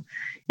you.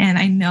 And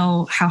I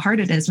know how hard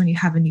it is when you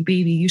have a new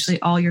baby.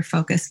 Usually all your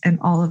focus and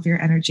all of your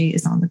energy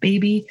is on the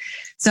baby.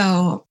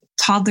 So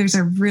toddlers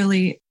are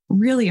really,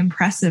 really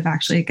impressive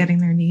actually at getting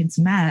their needs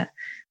met.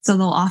 So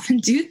they'll often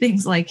do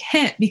things like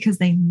hit because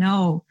they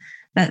know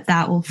that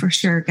that will for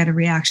sure get a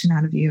reaction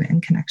out of you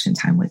and connection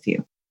time with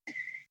you.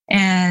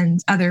 And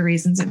other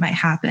reasons it might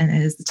happen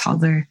is the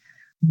toddler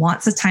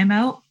wants a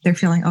timeout. They're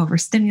feeling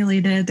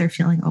overstimulated. They're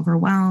feeling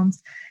overwhelmed.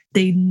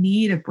 They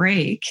need a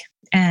break.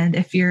 And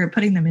if you're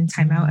putting them in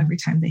timeout every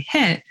time they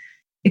hit,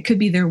 it could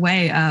be their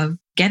way of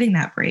getting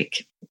that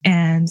break.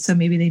 And so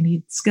maybe they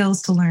need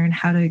skills to learn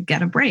how to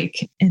get a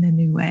break in a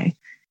new way.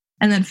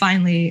 And then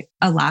finally,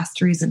 a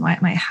last reason why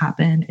it might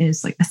happen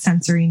is like a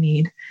sensory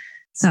need.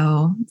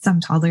 So some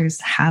toddlers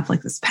have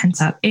like this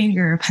pent up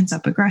anger, pent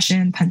up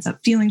aggression, pent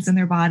up feelings in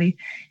their body.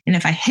 And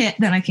if I hit,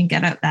 then I can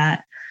get out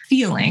that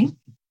feeling.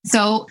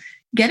 So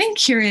getting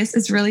curious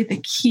is really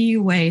the key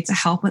way to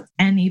help with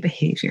any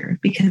behavior,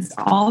 because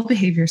all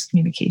behavior is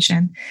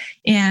communication.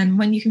 And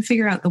when you can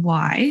figure out the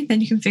why,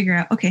 then you can figure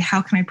out, okay,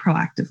 how can I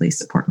proactively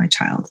support my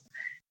child?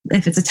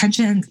 If it's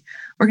attention,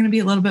 we're going to be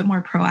a little bit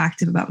more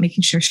proactive about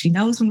making sure she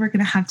knows when we're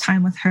going to have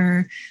time with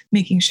her,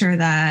 making sure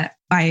that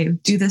I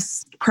do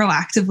this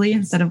proactively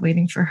instead of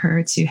waiting for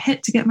her to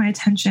hit to get my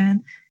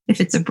attention. If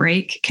it's a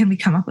break, can we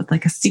come up with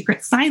like a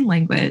secret sign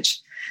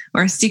language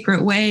or a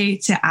secret way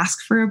to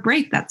ask for a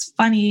break that's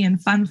funny and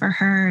fun for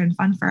her and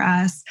fun for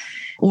us?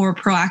 Or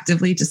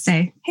proactively just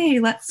say, hey,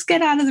 let's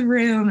get out of the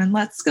room and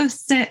let's go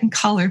sit and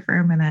color for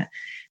a minute.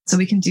 So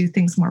we can do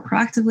things more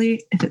proactively.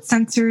 If it's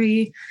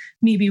sensory,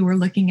 maybe we're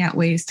looking at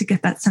ways to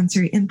get that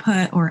sensory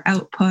input or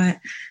output.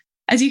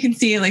 As you can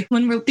see, like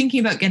when we're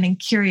thinking about getting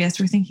curious,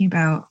 we're thinking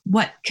about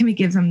what can we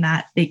give them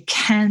that they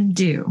can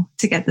do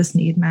to get this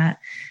need met,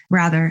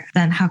 rather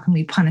than how can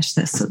we punish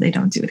this so they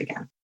don't do it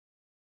again.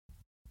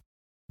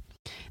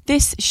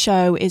 This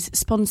show is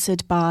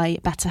sponsored by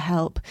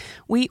BetterHelp.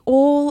 We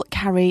all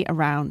carry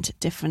around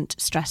different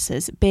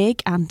stressors,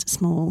 big and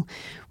small.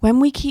 When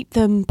we keep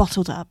them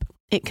bottled up,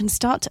 it can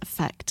start to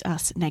affect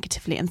us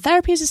negatively. And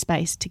therapy is a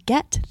space to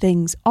get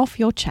things off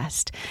your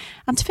chest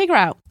and to figure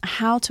out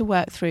how to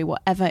work through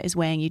whatever is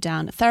weighing you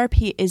down.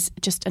 Therapy is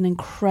just an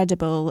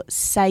incredible,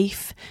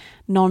 safe,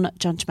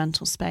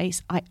 non-judgmental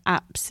space. I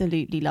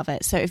absolutely love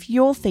it. So if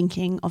you're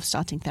thinking of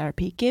starting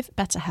therapy, give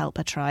BetterHelp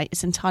a try.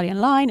 It's entirely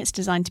online. It's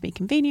designed to be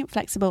convenient,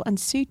 flexible and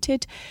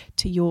suited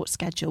to your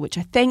schedule, which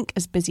I think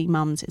as busy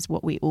mums is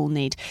what we all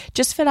need.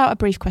 Just fill out a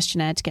brief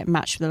questionnaire to get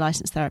matched with a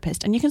licensed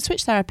therapist, and you can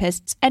switch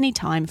therapists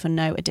anytime for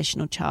no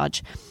additional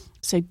charge.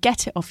 So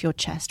get it off your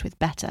chest with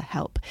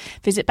BetterHelp.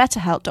 Visit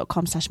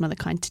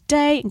betterhelp.com/motherkind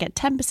today and get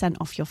 10%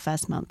 off your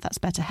first month. That's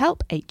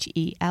BetterHelp,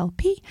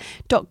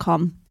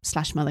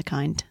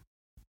 HELP.com/motherkind.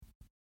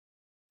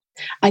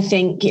 I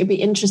think it'd be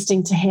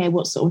interesting to hear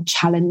what sort of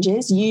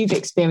challenges you've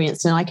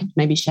experienced, and I could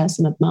maybe share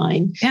some of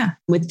mine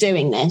with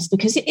doing this,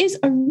 because it is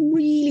a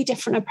really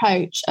different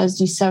approach,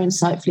 as you so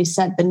insightfully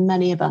said, than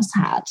many of us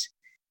had,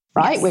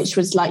 right? Yes. Which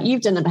was like,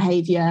 you've done a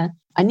behavior,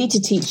 I need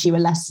to teach you a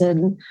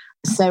lesson,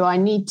 so I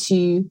need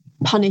to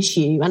punish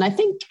you. And I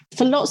think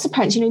for lots of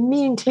parents,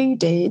 me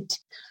included,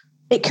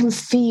 it can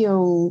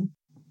feel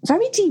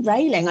very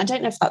derailing. I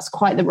don't know if that's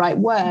quite the right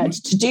word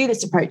to do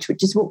this approach,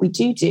 which is what we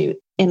do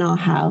in our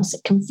house.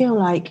 It can feel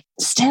like,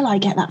 still I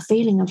get that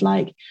feeling of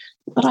like,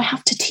 but I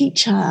have to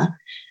teach her.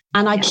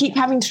 And I keep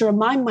having to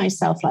remind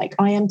myself, like,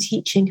 I am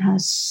teaching her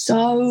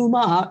so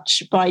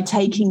much by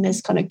taking this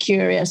kind of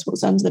curious,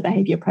 what's under the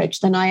behavior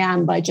approach, than I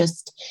am by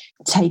just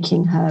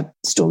taking her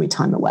story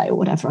time away or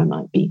whatever I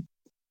might be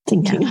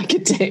thinking I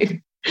could do.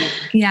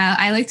 Yeah,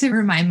 I like to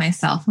remind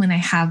myself when I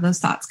have those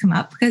thoughts come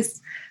up, because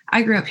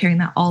I grew up hearing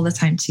that all the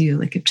time too.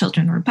 Like if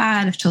children were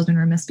bad, if children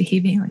were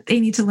misbehaving, like they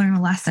need to learn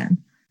a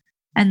lesson.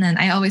 And then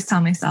I always tell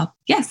myself,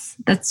 yes,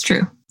 that's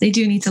true. They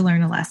do need to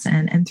learn a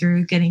lesson. And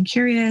through getting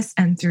curious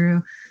and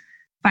through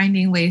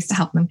finding ways to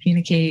help them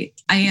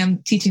communicate, I am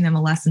teaching them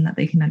a lesson that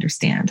they can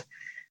understand.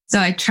 So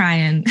I try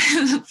and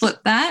flip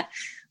that.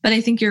 But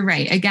I think you're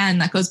right. Again,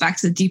 that goes back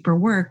to the deeper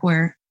work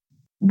where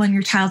when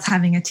your child's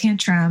having a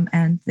tantrum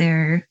and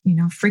they're,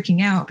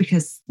 freaking out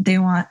because they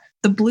want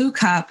the blue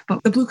cup,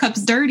 but the blue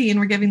cup's dirty and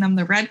we're giving them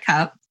the red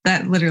cup.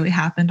 That literally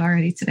happened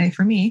already today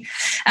for me.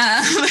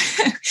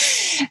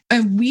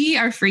 And we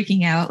are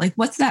freaking out. Like,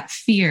 what's that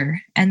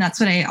fear? And that's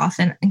what I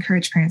often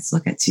encourage parents to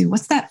look at too.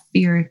 What's that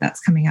fear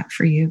that's coming up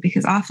for you?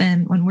 Because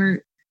often when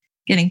we're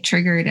getting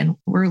triggered and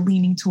we're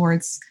leaning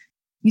towards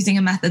using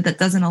a method that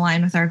doesn't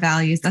align with our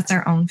values, that's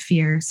our own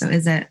fear. So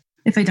is it,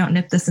 if I don't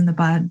nip this in the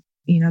bud,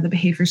 the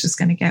behavior is just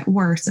going to get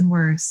worse and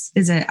worse?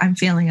 Is it, I'm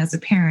failing as a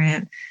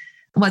parent?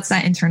 What's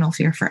that internal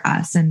fear for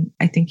us? And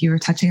I think you were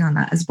touching on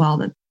that as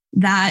well,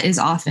 that is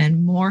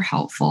often more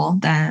helpful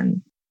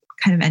than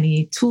kind of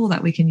any tool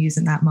that we can use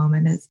in that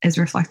moment is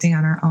reflecting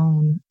on our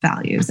own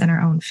values and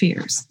our own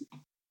fears.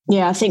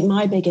 Yeah, I think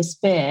my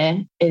biggest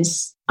fear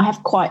is, I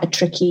have quite a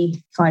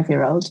tricky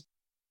 5-year-old,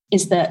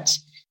 is that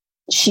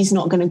she's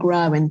not going to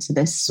grow into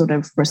this sort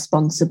of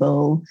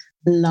responsible,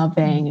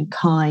 loving,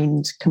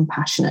 kind,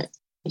 compassionate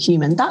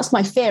human. That's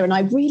my fear. And I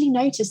really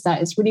noticed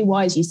that. It's really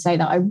wise you say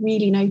that. I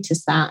really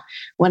noticed that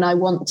when I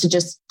want to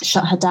just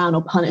shut her down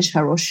or punish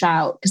her or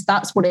shout, because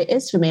that's what it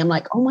is for me. I'm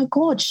like, oh my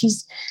God,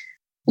 she's,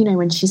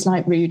 when she's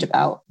like rude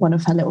about one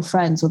of her little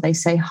friends, or they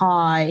say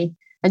hi,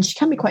 and she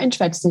can be quite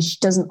introverted, so she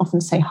doesn't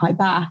often say hi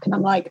back. And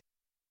I'm like,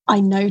 I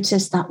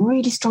noticed that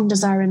really strong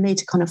desire in me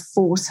to kind of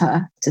force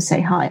her to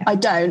say hi. I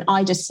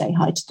just say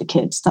hi to the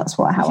kids. That's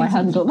how I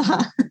handle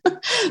that.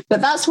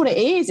 But that's what it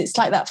is. It's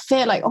like that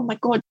fear, like, oh my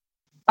God,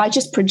 I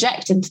just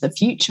project into the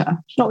future.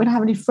 She's not going to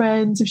have any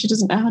friends if she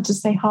doesn't know how to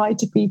say hi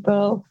to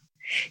people.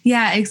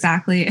 Yeah,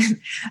 exactly.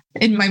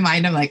 In my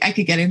mind, I'm like, I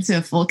could get into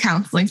a full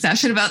counseling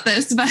session about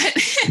this, but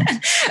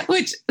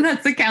which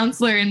that's the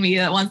counselor in me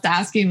that wants to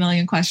ask you a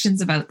million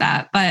questions about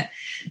that. But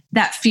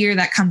that fear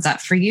that comes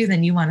up for you,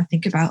 then you want to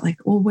think about like,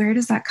 well, where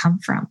does that come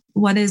from?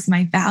 What is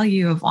my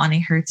value of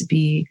wanting her to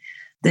be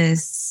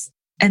this?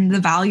 And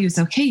the value is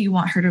okay. You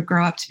want her to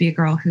grow up to be a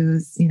girl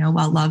who's,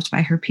 well loved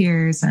by her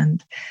peers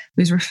and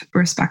who's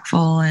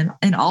respectful, and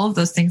all of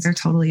those things are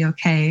totally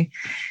okay.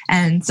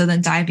 And so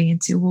then diving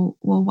into,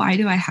 well, why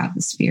do I have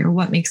this fear?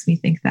 What makes me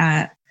think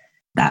that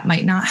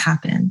might not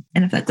happen?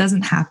 And if that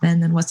doesn't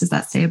happen, then what does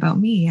that say about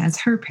me as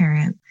her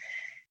parent?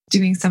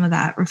 Doing some of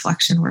that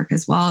reflection work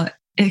as well.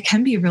 It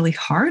can be really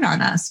hard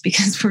on us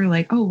because we're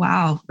like, oh,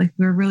 wow, like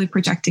we're really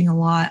projecting a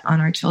lot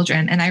on our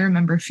children. And I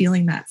remember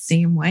feeling that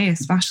same way,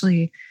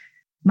 especially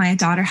my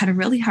daughter had a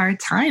really hard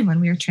time when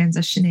we were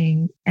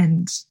transitioning.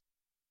 And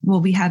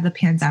we had the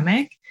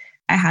pandemic.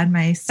 I had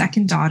my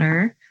second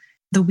daughter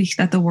the week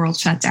that the world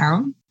shut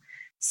down.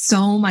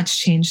 So much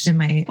changed in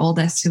my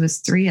oldest, who was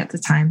 3 at the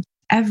time.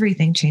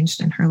 Everything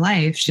changed in her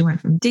life. She went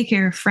from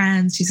daycare,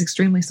 friends, she's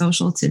extremely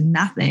social, to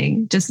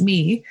nothing, just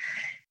me.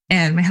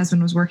 And my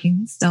husband was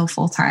working still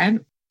full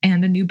time,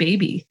 and a new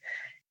baby.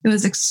 It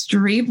was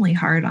extremely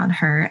hard on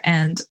her.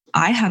 And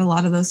I had a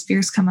lot of those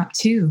fears come up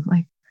too.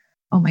 Like,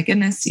 oh my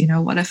goodness,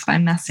 what if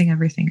I'm messing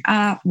everything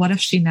up? What if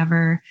she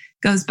never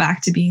goes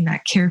back to being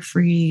that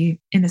carefree,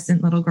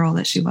 innocent little girl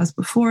that she was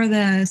before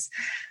this?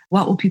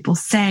 What will people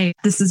say?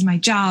 This is my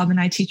job and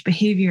I teach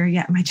behavior,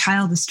 yet my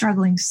child is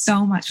struggling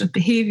so much with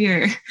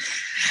behavior.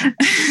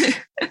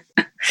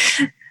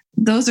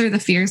 Those are the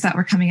fears that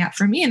were coming up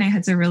for me. And I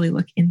had to really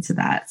look into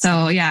that.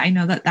 So yeah, I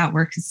know that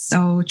work is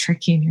so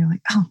tricky. And you're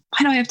like, oh,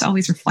 why do I have to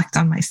always reflect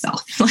on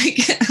myself? Like,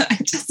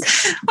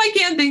 why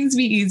can't things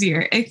be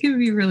easier? It can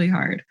be really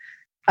hard.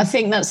 I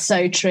think that's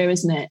so true,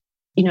 isn't it?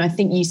 I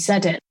think you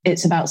said it.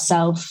 It's about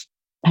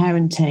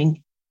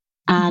self-parenting.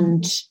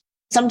 And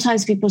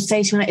sometimes people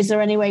say to me, is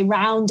there any way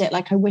around it?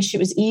 Like, I wish it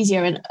was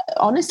easier. And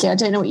honestly, I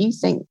don't know what you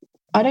think.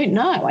 I don't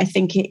know. I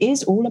think it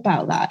is all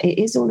about that.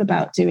 It is all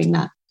about doing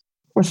that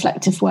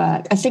reflective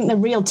work. I think the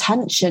real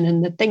tension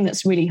and the thing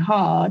that's really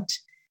hard,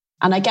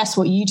 and I guess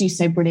what you do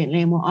so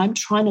brilliantly and what I'm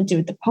trying to do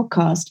with the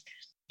podcast,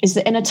 is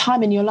that in a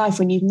time in your life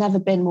when you've never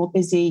been more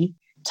busy,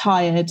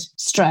 tired,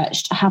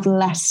 stretched, have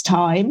less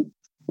time,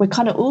 we're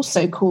kind of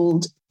also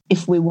called,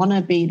 if we want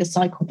to be the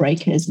cycle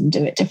breakers and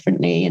do it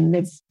differently and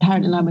live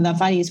parent in line with our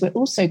values, we're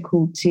also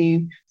called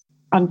to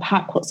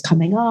unpack what's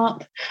coming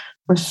up,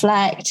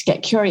 reflect,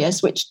 get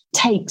curious, which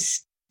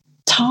takes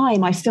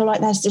time. I feel like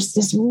there's just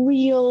this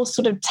real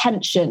sort of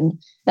tension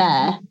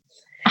there.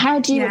 How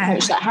do you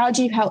approach that? How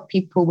do you help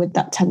people with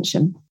that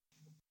tension?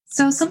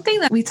 So something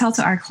that we tell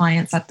to our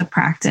clients at the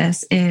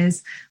practice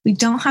is we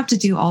don't have to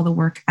do all the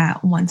work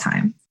at one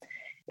time.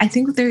 I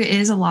think there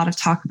is a lot of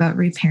talk about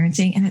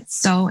reparenting, and it's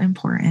so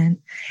important.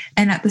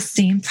 And at the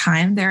same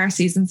time, there are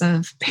seasons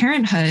of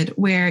parenthood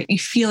where you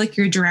feel like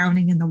you're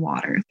drowning in the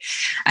water.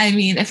 I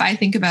mean, if I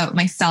think about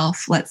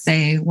myself, let's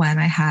say when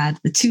I had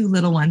the 2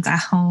 little ones at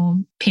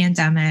home,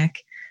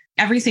 pandemic,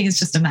 everything is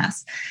just a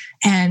mess.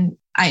 And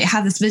I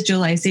have this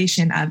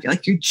visualization of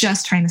like, you're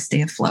just trying to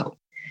stay afloat.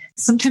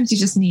 Sometimes you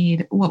just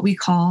need what we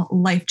call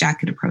life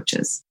jacket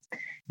approaches.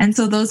 And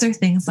so those are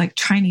things like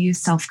trying to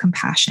use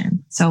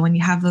self-compassion. So when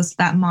you have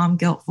that mom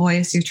guilt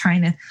voice, you're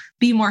trying to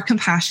be more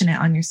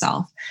compassionate on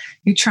yourself.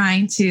 You're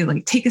trying to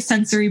like take a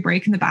sensory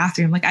break in the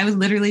bathroom. Like I would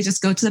literally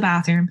just go to the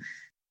bathroom,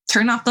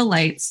 turn off the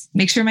lights,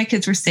 make sure my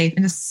kids were safe,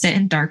 and just sit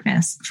in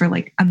darkness for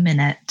like a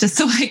minute, just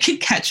so I could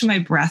catch my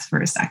breath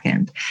for a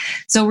second.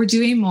 So we're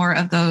doing more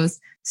of those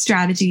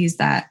strategies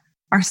that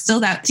are still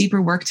that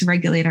deeper work to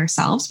regulate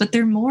ourselves, but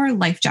they're more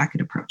life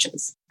jacket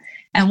approaches.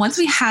 And once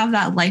we have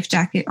that life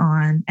jacket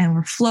on and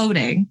we're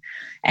floating,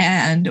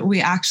 and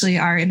we actually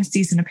are in a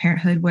season of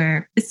parenthood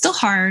where it's still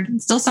hard, and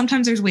still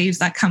sometimes there's waves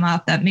that come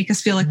up that make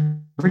us feel like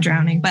we're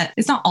drowning, but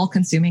it's not all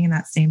consuming in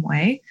that same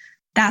way.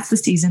 That's the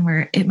season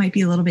where it might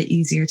be a little bit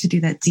easier to do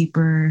that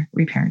deeper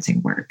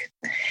reparenting work.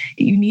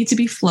 You need to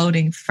be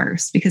floating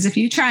first, because if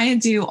you try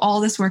and do all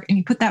this work and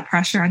you put that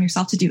pressure on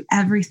yourself to do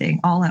everything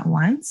all at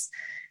once,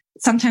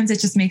 sometimes it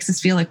just makes us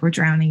feel like we're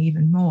drowning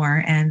even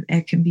more, and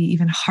it can be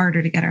even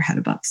harder to get our head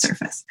above the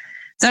surface.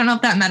 So I don't know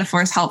if that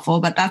metaphor is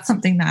helpful, but that's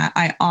something that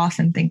I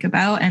often think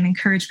about and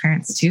encourage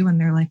parents to when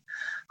they're like,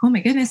 oh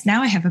my goodness,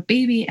 now I have a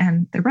baby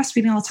and they're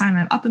breastfeeding all the time.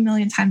 I'm up a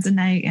million times a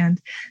night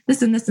and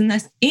this and this and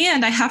this.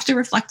 And I have to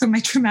reflect on my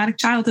traumatic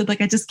childhood.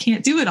 Like I just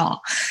can't do it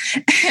all.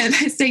 And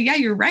I say, yeah,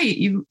 you're right.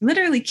 You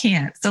literally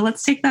can't. So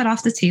let's take that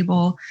off the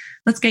table.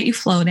 Let's get you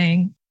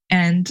floating.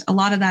 And a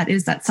lot of that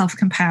is that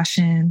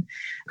self-compassion,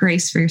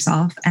 grace for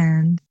yourself,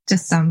 and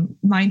just some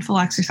mindful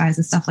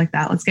exercises, stuff like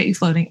that. Let's get you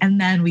floating.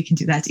 And then we can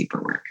do that deeper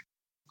work.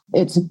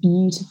 It's a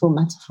beautiful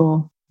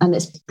metaphor and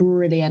it's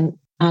brilliant.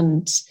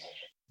 And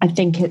I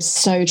think it's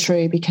so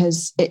true,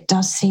 because it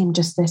does seem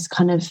just this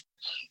kind of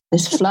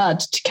this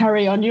flood, to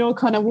carry on your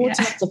kind of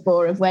water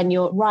metaphor of when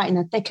you're right in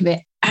the thick of it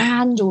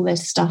and all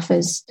this stuff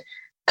is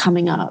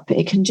coming up.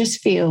 It can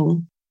just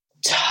feel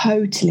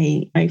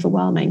totally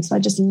overwhelming. So I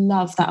just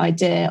love that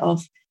idea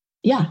of,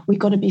 yeah, we've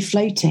got to be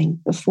floating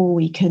before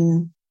we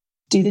can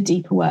do the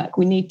deeper work.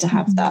 We need to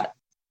have that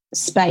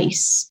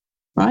space,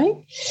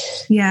 right?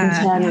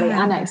 Yeah. Internally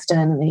and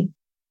externally.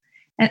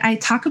 And I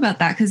talk about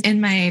that because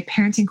in my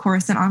parenting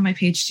course and on my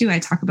page too, I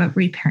talk about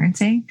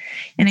reparenting.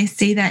 And I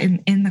say that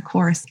in the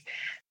course,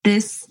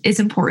 this is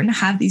important to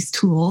have these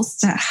tools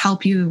to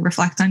help you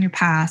reflect on your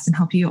past and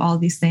help you all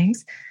these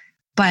things.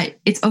 But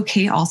it's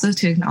okay also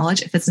to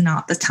acknowledge if it's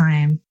not the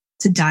time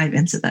to dive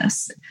into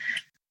this.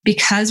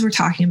 Because we're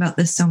talking about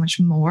this so much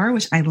more,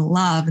 which I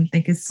love and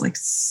think is like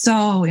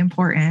so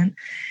important.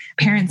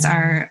 Parents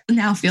are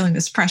now feeling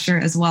this pressure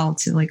as well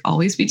to like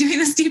always be doing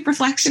this deep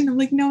reflection. I'm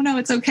like, no,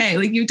 it's okay.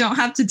 Like you don't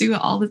have to do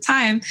it all the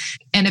time.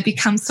 And it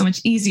becomes so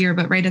much easier,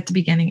 but right at the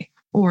beginning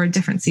or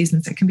different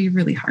seasons, it can be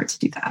really hard to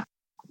do that.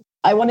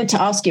 I wanted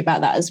to ask you about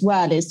that as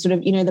well, is sort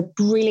of, the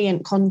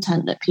brilliant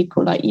content that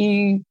people like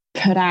you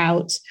put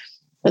out,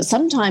 but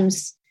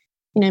sometimes,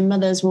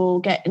 mothers will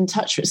get in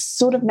touch, which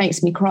sort of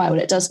makes me cry. Well,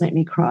 it does make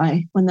me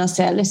cry when they'll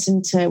say, I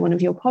listened to one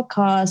of your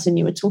podcasts and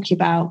you were talking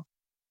about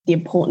the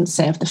importance,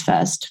 say, of the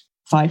first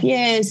 5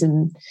 years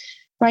and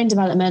brain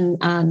development.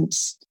 And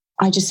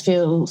I just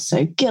feel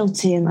so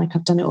guilty and like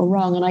I've done it all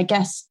wrong. And I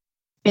guess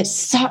it's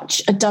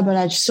such a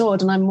double-edged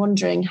sword. And I'm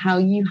wondering how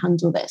you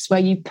handle this, where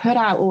you put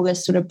out all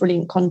this sort of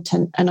brilliant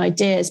content and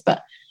ideas,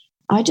 but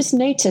I just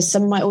noticed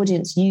some of my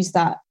audience use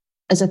that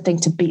as a thing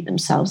to beat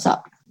themselves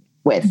up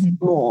with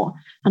more.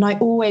 And I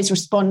always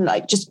respond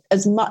like just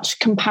as much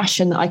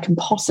compassion that I can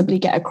possibly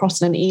get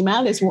across in an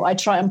email is what I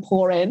try and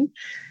pour in.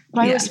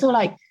 But I always feel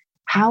like,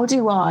 how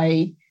do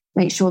I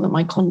make sure that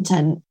my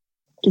content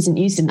isn't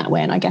used in that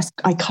way? And I guess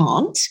I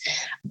can't.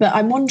 But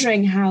I'm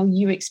wondering how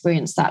you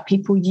experience that,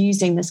 people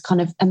using this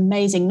kind of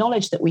amazing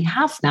knowledge that we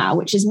have now,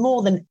 which is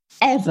more than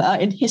ever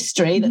in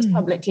history that's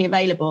publicly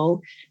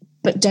available,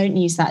 but don't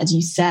use that, as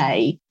you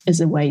say,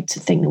 as a way to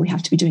think that we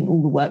have to be doing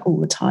all the work all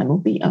the time or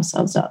beat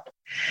ourselves up.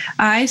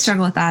 I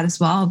struggle with that as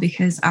well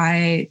because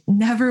I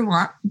never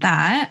want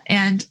that.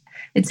 And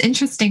it's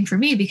interesting for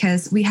me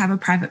because we have a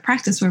private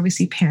practice where we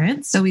see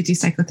parents. So we do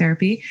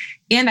psychotherapy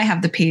and I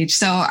have the page.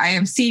 So I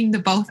am seeing the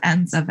both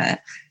ends of it.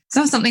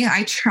 So something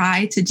I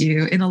try to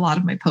do in a lot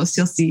of my posts,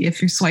 you'll see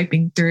if you're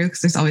swiping through,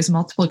 because there's always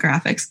multiple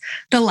graphics,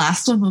 the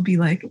last one will be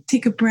like,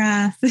 take a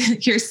breath,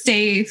 you're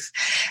safe.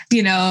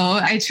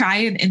 I try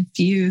and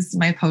infuse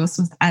my posts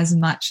with as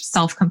much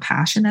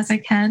self-compassion as I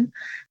can.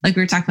 Like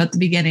we were talking about at the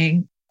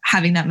beginning,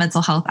 having that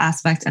mental health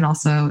aspect and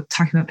also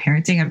talking about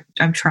parenting.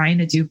 I'm trying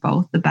to do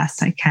both the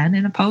best I can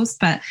in a post,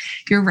 but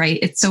you're right.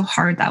 It's so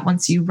hard that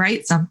once you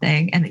write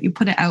something and that you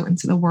put it out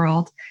into the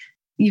world,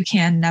 you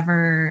can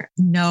never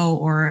know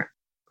or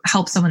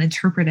help someone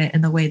interpret it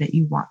in the way that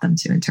you want them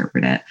to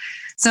interpret it.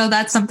 So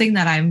that's something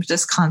that I'm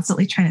just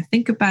constantly trying to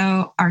think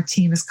about. Our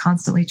team is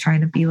constantly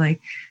trying to be like,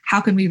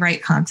 how can we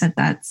write content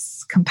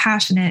that's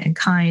compassionate and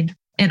kind,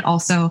 and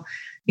also,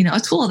 a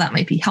tool that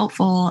might be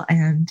helpful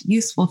and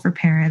useful for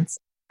parents.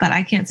 But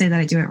I can't say that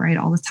I do it right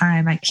all the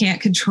time. I can't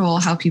control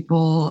how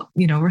people,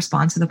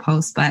 respond to the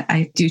post, but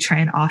I do try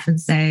and often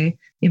say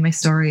in my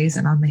stories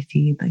and on my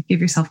feed, like,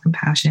 give yourself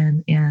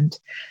compassion. And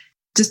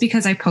just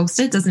because I post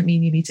it doesn't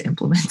mean you need to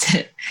implement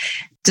it.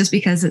 Just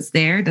because it's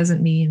there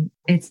doesn't mean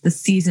it's the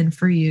season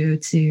for you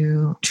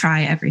to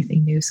try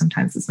everything new.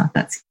 Sometimes it's not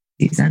that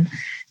season,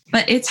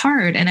 but it's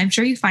hard. And I'm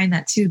sure you find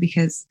that too,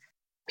 because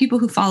people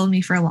who follow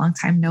me for a long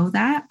time know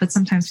that, but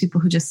sometimes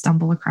people who just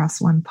stumble across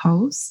one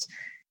post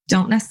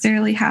don't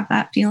necessarily have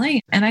that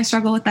feeling. And I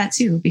struggle with that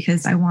too,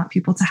 because I want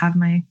people to have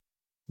my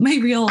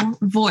real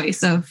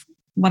voice of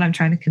what I'm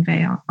trying to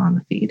convey on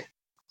the feed.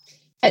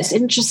 It's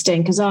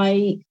interesting because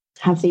I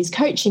have these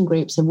coaching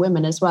groups of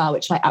women as well,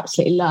 which I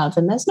absolutely love.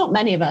 And there's not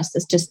many of us,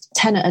 there's just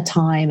 10 at a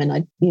time. And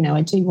I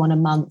do one a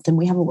month and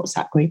we have a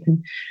WhatsApp group.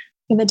 And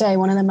the other day,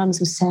 one of the mums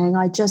was saying,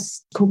 I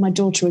just called my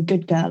daughter a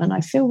good girl. And I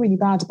feel really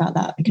bad about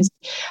that because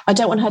I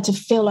don't want her to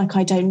feel like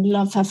I don't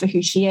love her for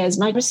who she is.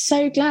 And I was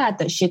so glad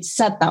that she had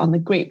said that on the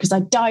group because I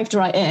dived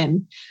right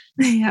in.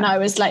 Yeah. And I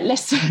was like,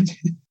 listen,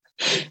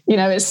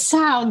 it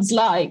sounds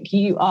like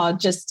you are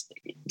just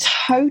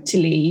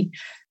totally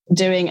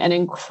doing an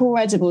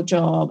incredible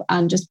job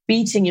and just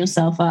beating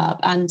yourself up.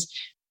 And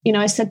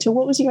I said to her,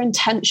 what was your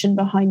intention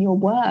behind your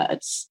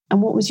words?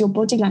 And what was your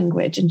body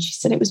language? And she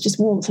said, it was just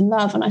warmth and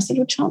love. And I said,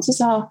 well,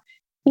 chances are,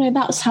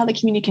 that's how the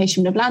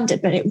communication would have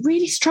landed. But it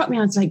really struck me.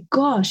 I was like,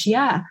 gosh,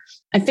 yeah.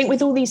 I think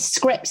with all these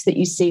scripts that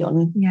you see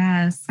on.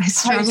 Yes, I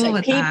struggle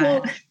with people,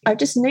 that. I've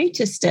just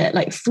noticed it,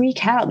 like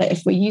freak out that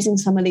if we're using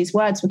some of these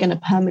words, we're going to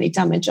permanently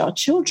damage our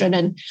children.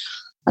 And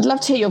I'd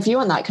love to hear your view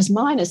on that, because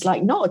mine is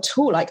like, not at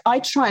all. Like I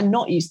try and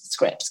not use the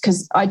scripts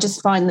because I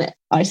just find that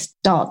I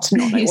start to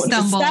not know what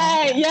to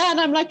say. Yeah. And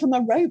I'm like, I'm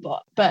a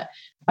robot, but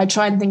I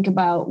try and think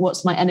about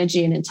what's my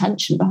energy and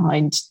intention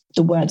behind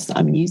the words that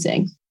I'm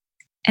using.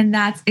 And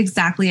that's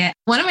exactly it.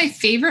 One of my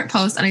favorite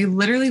posts, and I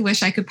literally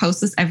wish I could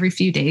post this every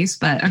few days,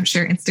 but I'm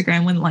sure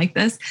Instagram wouldn't like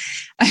this.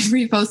 I've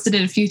reposted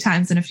it a few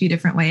times in a few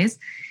different ways,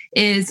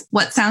 is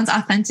what sounds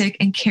authentic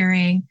and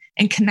caring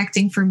and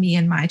connecting for me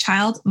and my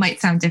child might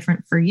sound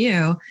different for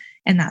you.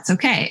 And that's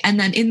okay. And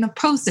then in the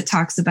post, it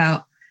talks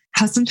about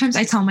how sometimes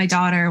I tell my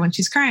daughter when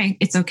she's crying,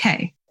 it's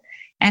okay.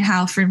 And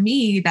how for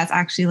me, that's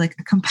actually like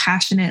a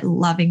compassionate,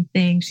 loving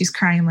thing. She's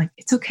crying. I'm like,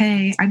 it's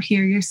okay. I'm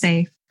here. You're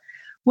safe.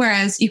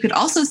 Whereas you could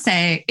also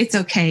say, it's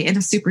okay in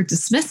a super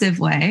dismissive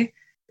way.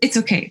 It's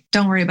okay.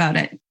 Don't worry about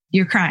it.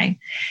 You're crying.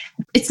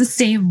 It's the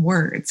same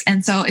words.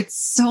 And so it's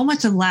so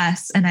much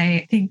less. And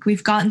I think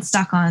we've gotten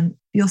stuck on,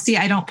 you'll see,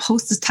 I don't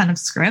post a ton of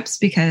scripts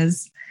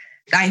because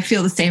I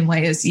feel the same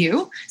way as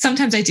you.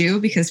 Sometimes I do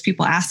because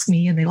people ask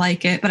me and they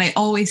like it, but I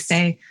always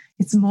say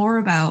it's more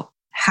about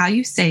how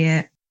you say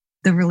it,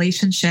 the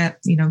relationship,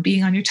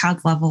 being on your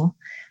child's level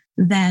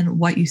than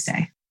what you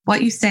say.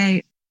 What you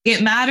say,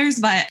 it matters,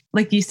 but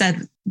like you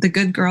said, the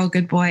good girl,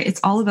 good boy, it's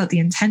all about the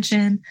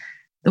intention,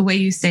 the way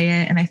you say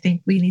it. And I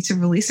think we need to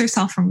release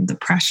ourselves from the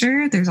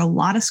pressure. There's a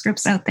lot of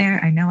scripts out there.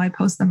 I know I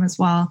post them as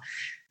well,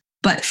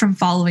 but from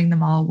following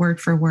them all word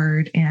for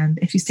word. And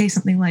if you say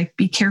something like,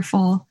 be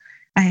careful,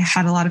 I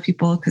had a lot of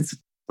people, because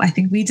I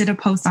think we did a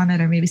post on it,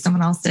 or maybe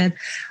someone else did,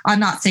 on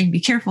not saying be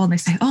careful. And they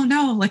say, oh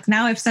no, like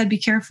now I've said be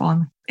careful. I'm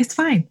like, it's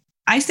fine.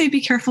 I say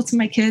be careful to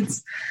my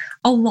kids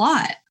a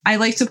lot. I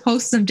like to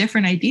post some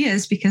different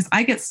ideas because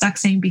I get stuck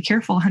saying be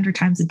careful 100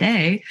 times a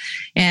day.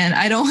 And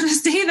I don't want to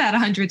say that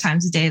 100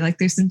 times a day. Like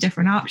there's some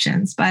different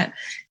options. But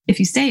if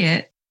you say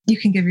it, you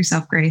can give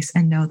yourself grace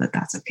and know that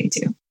that's okay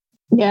too.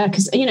 Yeah,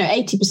 because,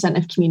 80%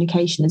 of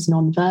communication is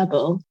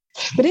nonverbal.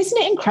 But isn't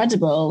it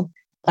incredible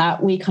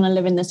that we kind of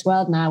live in this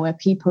world now where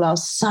people are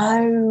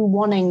so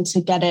wanting to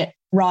get it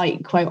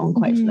right, quote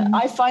unquote. Mm.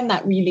 I find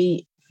that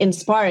really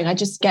inspiring. I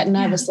just get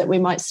nervous that we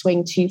might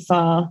swing too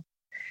far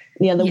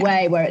the other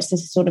way, where it's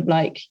this sort of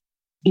like,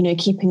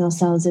 keeping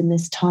ourselves in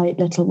this tight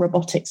little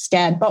robotic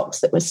scared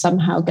box that was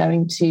somehow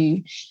going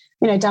to,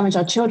 damage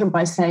our children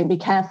by saying, be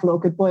careful, or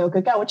good boy or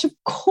good girl, which of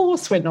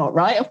course we're not,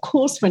 right? Of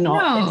course we're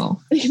not.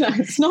 No.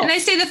 It's not. And I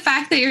say the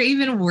fact that you're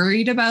even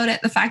worried about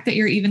it, the fact that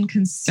you're even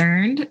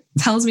concerned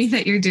tells me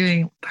that you're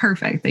doing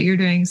perfect, that you're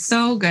doing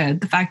so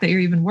good. The fact that you're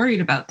even worried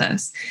about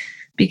this,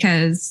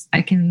 because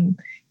I can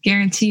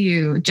guarantee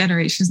you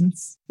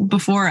generations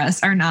before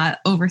us are not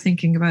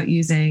overthinking about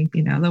using,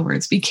 the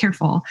words, be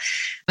careful.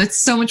 It's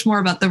so much more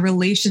about the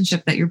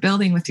relationship that you're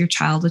building with your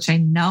child, which I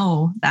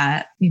know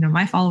that,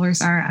 my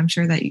followers are, I'm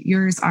sure that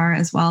yours are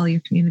as well. Your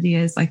community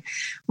is like,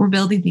 we're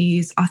building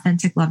these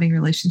authentic, loving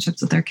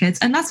relationships with our kids.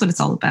 And that's what it's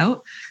all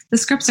about. The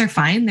scripts are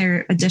fine.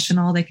 They're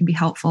additional. They can be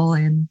helpful.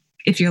 And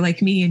if you're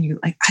like me and you're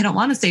like, I don't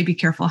want to say be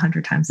careful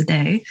 100 times a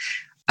day,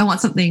 I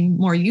want something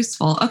more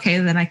useful. Okay,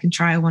 then I can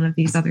try one of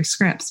these other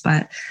scripts,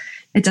 but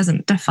it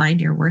doesn't define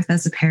your worth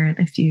as a parent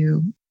if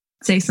you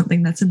say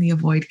something that's in the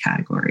avoid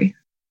category.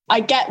 I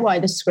get why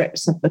the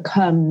scripts have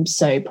become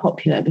so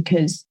popular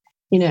because,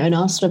 in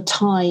our sort of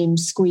time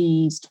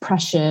squeezed,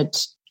 pressured,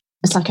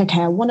 it's like,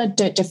 okay, I want to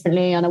do it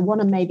differently and I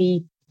want to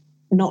maybe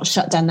not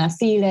shut down their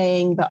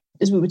feeling. But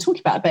as we were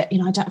talking about a bit, I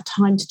don't have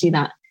time to do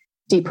that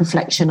deep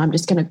reflection. I'm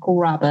just going to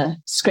grab a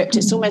script.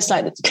 It's almost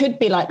like it could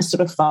be like the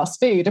sort of fast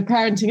food of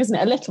parenting, isn't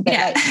it? A little bit.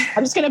 Like,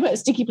 I'm just going to put a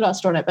sticky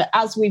plaster on it. But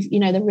as we've,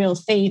 the real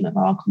theme of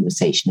our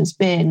conversation has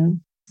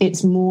been,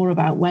 it's more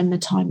about when the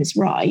time is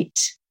right,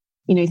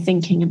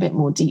 thinking a bit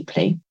more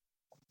deeply.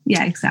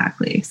 Yeah,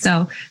 exactly.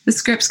 So the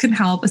scripts can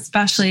help,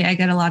 especially I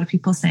get a lot of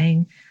people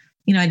saying,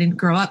 I didn't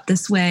grow up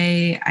this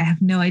way. I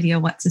have no idea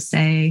what to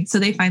say. So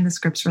they find the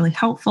scripts really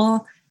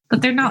helpful,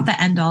 but they're not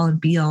the end all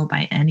and be all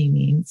by any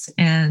means.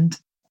 And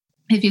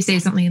if you say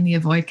something in the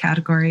avoid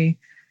category,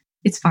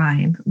 it's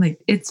fine. Like,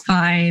 it's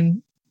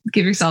fine.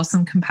 Give yourself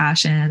some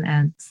compassion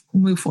and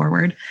move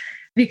forward,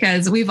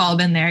 because we've all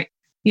been there.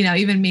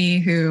 Even me,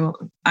 who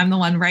I'm the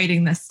one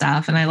writing this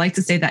stuff. And I like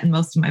to say that in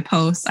most of my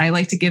posts, I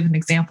like to give an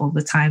example of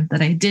the time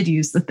that I did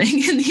use the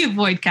thing in the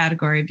avoid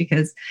category,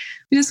 because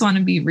we just want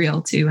to be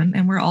real too.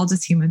 And we're all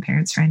just human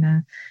parents trying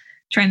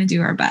to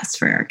do our best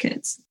for our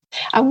kids.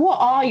 And what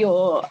are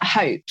your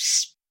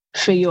hopes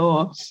for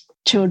your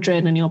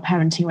children and your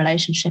parenting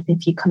relationship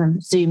if you kind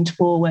of zoomed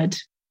forward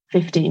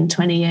 15,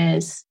 20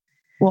 years?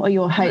 What are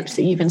your hopes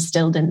that you've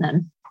instilled in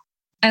them?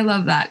 I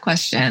love that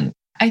question.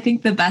 I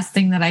think the best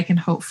thing that I can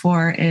hope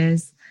for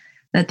is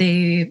that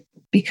they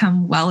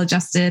become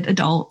well-adjusted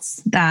adults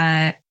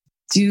that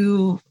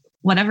do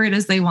whatever it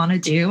is they want to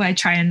do. I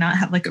try and not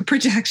have like a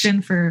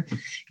projection for,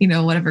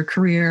 whatever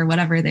career,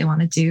 whatever they want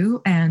to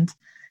do, and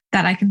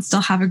that I can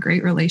still have a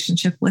great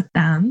relationship with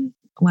them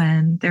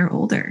when they're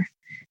older.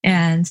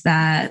 And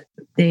that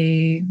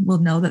they will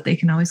know that they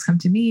can always come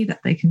to me,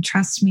 that they can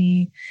trust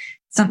me.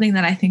 Something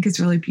that I think is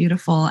really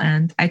beautiful.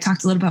 And I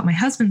talked a little about my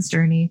husband's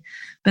journey,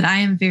 but I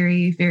am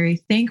very, very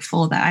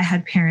thankful that I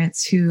had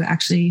parents who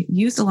actually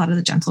used a lot of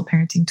the gentle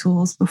parenting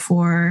tools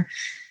before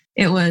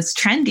it was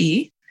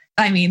trendy.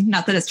 I mean,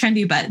 not that it's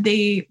trendy, but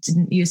they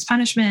didn't use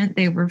punishment.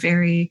 They were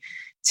very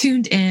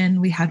tuned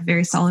in. We had a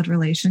very solid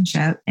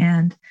relationship.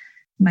 And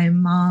my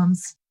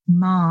mom's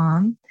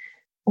mom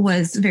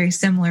was very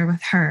similar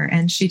with her.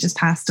 And she just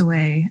passed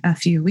away a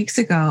few weeks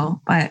ago.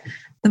 But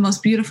the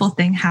most beautiful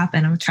thing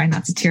happened. I'm trying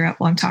not to tear up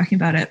while I'm talking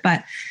about it.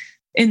 But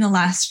in the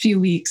last few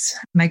weeks,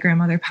 my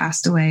grandmother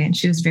passed away and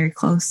she was very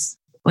close.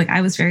 Like,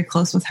 I was very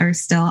close with her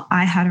still.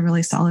 I had a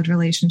really solid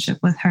relationship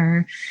with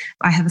her.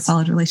 I have a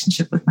solid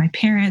relationship with my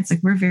parents.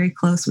 Like, we're very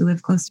close. We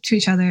live close to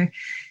each other.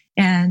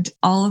 And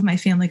all of my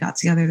family got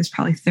together. There's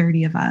probably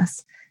 30 of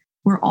us.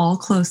 we're all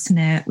close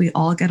knit. We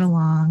all get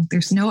along.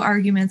 There's no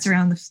arguments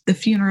around the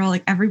funeral.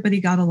 Like everybody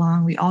got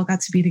along. We all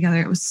got to be together.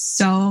 It was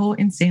so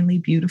insanely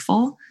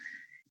beautiful.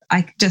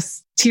 I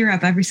just tear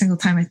up every single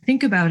time I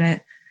think about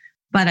it.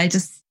 But I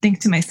just think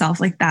to myself,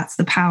 like, that's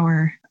the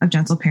power of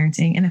gentle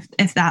parenting. And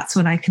if that's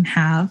what I can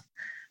have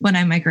when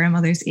I'm my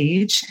grandmother's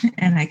age,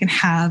 and I can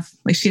have,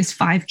 like, she has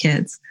 5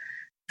 kids,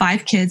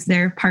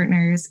 their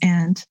partners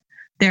and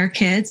their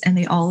kids, and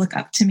they all look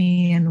up to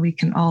me and we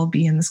can all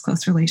be in this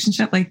close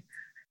relationship. Like,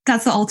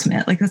 that's the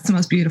ultimate, like, that's the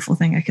most beautiful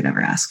thing I could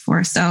ever ask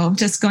for. So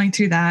just going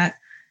through that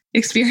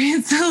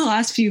experience the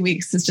last few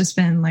weeks has just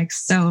been like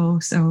so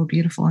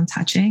beautiful and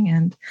touching.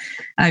 And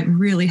it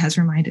really has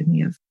reminded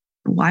me of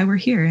why we're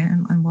here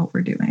and what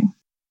we're doing.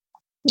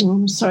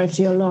 I'm sorry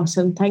for your loss,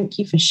 and thank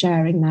you for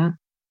sharing that.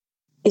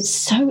 It's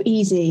so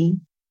easy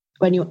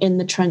when you're in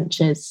the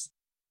trenches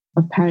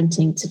of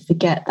parenting to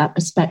forget that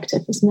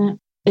perspective, isn't it?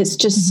 It's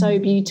just so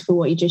beautiful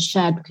what you just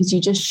shared, because you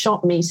just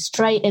shot me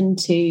straight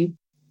into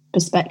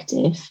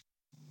perspective.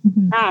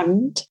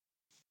 And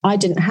I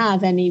didn't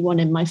have anyone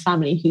in my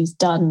family who's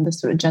done the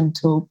sort of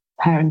gentle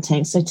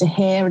parenting. So to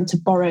hear and to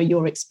borrow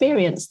your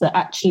experience that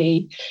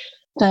actually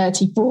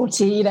 30,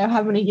 40,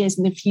 how many years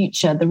in the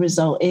future, the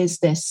result is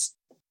this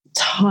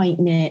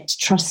tight-knit,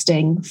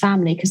 trusting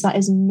family, because that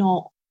is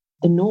not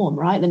the norm,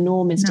 right? The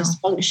norm is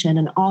dysfunction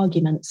and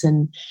arguments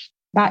and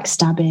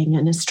backstabbing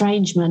and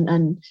estrangement.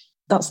 And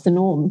that's the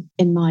norm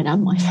in mine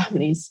and my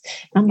family's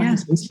and my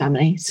husband's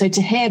family. So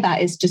to hear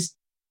that is just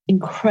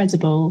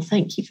incredible.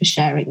 Thank you for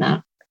sharing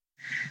that.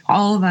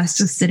 All of us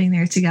just sitting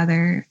there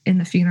together in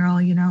the funeral,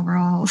 we're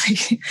all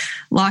like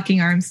locking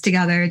arms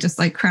together, just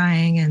like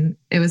crying. And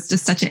it was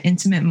just such an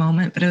intimate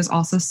moment, but it was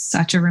also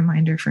such a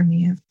reminder for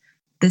me of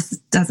this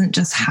doesn't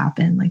just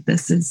happen. Like,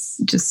 this is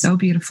just so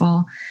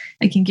beautiful.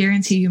 I can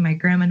guarantee you my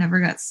grandma never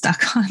got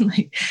stuck on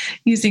like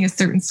using a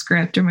certain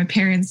script, or my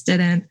parents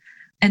didn't.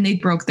 And they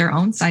broke their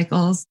own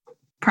cycles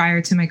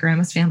prior to my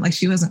grandma's family. Like,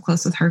 she wasn't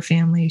close with her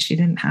family. She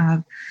didn't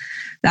have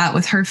that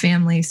with her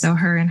family. So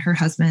her and her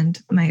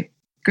husband, my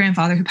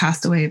grandfather, who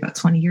passed away about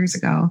 20 years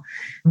ago,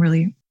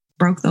 really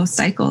broke those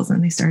cycles,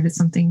 and they started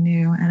something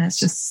new. And it's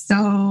just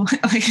so,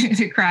 like, I'm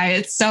gonna cry.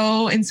 It's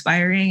so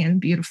inspiring and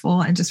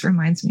beautiful, and just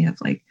reminds me of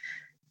like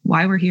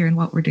why we're here and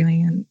what we're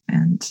doing,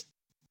 and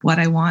what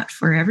I want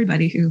for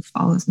everybody who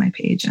follows my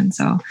page. And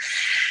so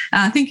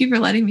thank you for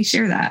letting me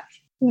share that.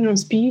 It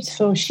was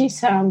beautiful. She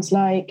sounds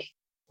like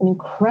an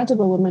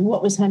incredible woman.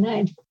 What was her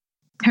name?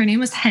 Her name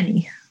was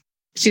Henny.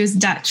 She was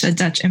Dutch, a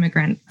Dutch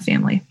immigrant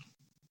family.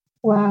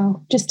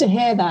 Wow. Just to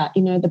hear that,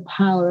 the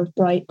power of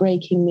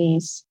breaking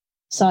these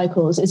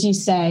cycles, as you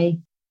say,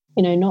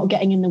 not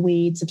getting in the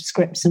weeds of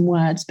scripts and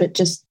words, but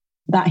just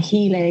that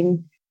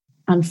healing,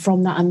 and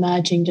from that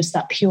emerging just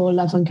that pure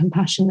love and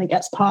compassion that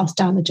gets passed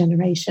down the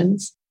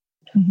generations.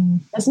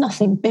 There's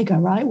nothing bigger,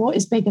 right? What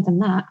is bigger than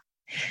that?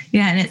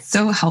 Yeah. And it's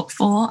so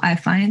helpful, I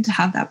find, to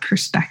have that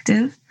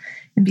perspective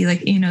and be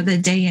like, the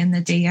day in,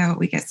 the day out,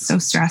 we get so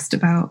stressed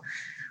about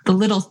the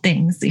little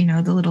things, the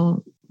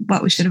little,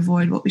 what we should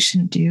avoid, what we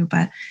shouldn't do.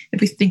 But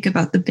if we think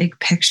about the big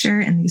picture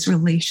and these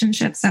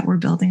relationships that we're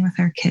building with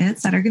our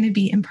kids that are going to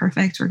be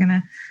imperfect,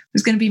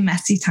 there's going to be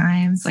messy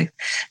times. Like,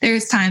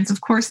 there's times,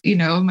 of course,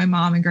 my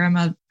mom and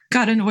grandma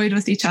got annoyed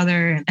with each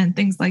other and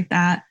things like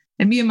that.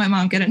 And me and my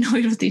mom get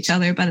annoyed with each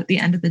other. But at the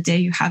end of the day,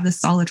 you have this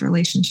solid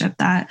relationship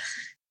that,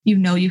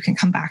 you can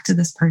come back to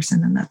this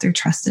person and that they're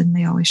trusted and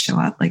they always show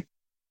up. Like,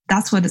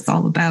 that's what it's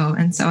all about.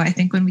 And so I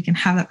think when we can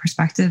have that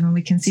perspective and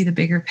we can see the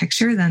bigger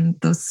picture, then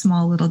those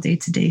small little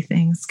day-to-day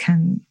things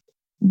can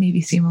maybe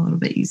seem a little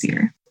bit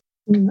easier.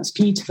 That's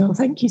beautiful.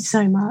 Thank you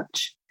so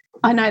much.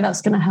 I know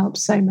that's going to help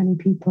so many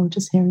people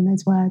just hearing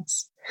those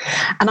words.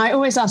 And I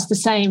always ask the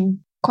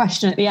same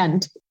question at the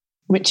end,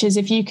 which is,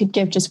 if you could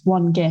give just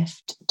one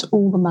gift to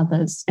all the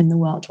mothers in the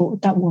world, what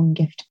would that one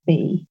gift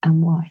be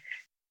and why?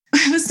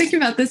 I was thinking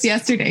about this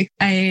yesterday.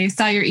 I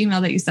saw your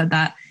email that you said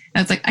that. And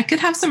I was like, I could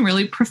have some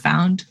really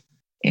profound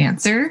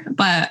answer,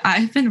 but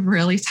I've been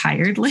really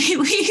tired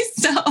lately.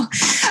 So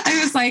I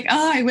was like,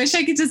 I wish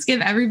I could just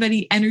give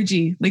everybody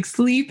energy, like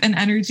sleep and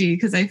energy.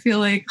 Cause I feel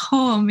like,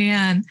 oh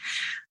man,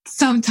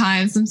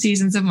 sometimes some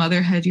seasons of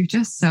motherhood, you're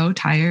just so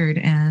tired,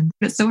 and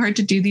it's so hard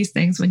to do these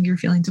things when you're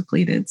feeling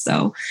depleted.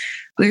 So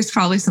there's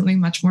probably something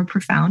much more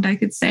profound I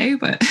could say,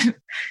 but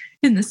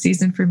in this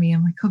season for me,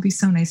 I'm like, it'll be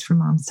so nice for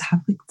moms to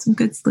have like some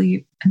good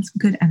sleep and some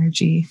good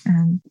energy,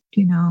 and,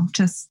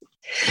 just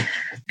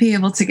be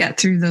able to get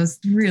through those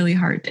really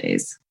hard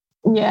days.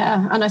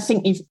 Yeah. And I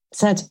think you've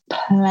said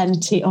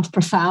plenty of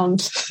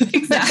profound.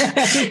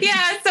 Exactly.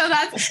 Yeah. So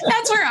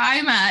that's where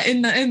I'm at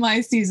in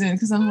my season.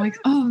 Cause I'm like,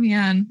 oh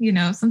man,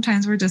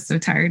 sometimes we're just so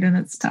tired and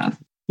it's tough.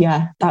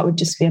 Yeah. That would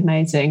just be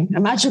amazing.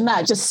 Imagine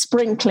that, just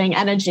sprinkling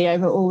energy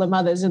over all the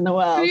mothers in the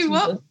world. I mean,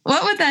 what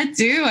would that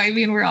do? I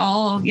mean, we're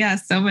all,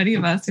 so many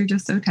of us are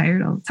just so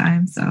tired all the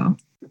time. So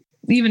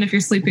even if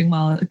you're sleeping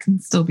well, it can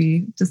still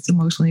be just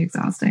emotionally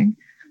exhausting.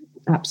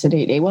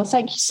 Absolutely. Well,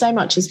 thank you so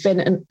much. It's been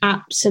an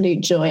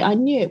absolute joy. I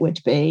knew it would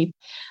be.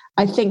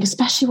 I think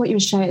especially what you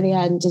were showing at the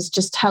end has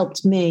just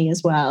helped me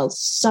as well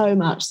so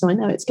much. So I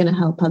know it's going to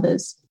help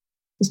others.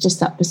 It's just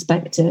that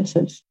perspective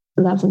of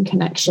love and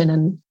connection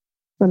and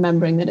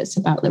remembering that it's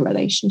about the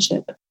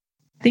relationship.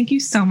 Thank you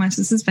so much.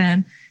 This has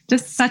been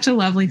just such a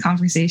lovely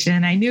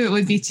conversation. I knew it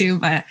would be too,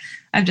 but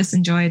I've just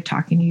enjoyed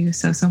talking to you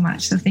so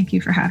much. So thank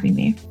you for having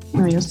me.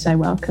 Oh, you're so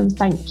welcome.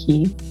 Thank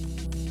you.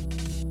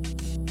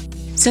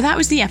 So that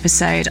was the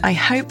episode. I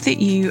hope that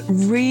you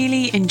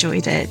really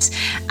enjoyed it.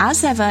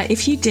 As ever,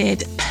 if you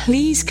did,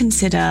 please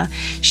consider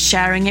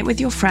sharing it with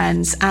your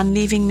friends and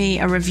leaving me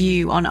a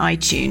review on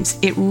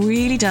iTunes. It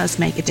really does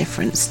make a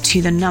difference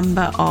to the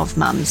number of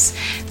mums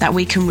that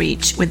we can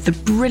reach with the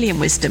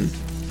brilliant wisdom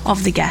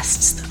of the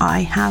guests I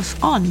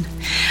have on.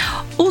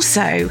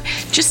 Also,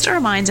 just a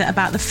reminder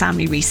about the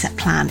Family Reset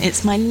Plan.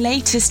 It's my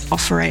latest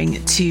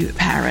offering to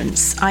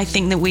parents. I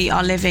think that we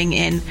are living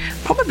in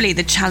probably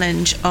the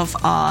challenge of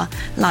our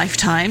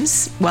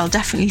lifetimes. Well,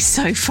 definitely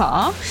so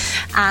far.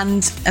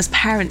 And as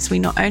parents, we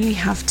not only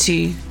have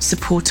to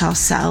support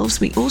ourselves,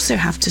 we also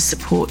have to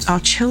support our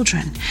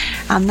children.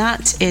 And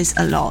that is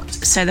a lot.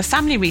 So the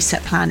Family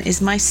Reset Plan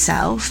is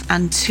myself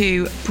and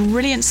two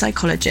brilliant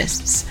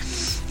psychologists.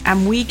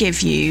 And we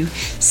give you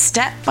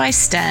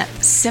step-by-step,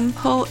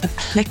 simple,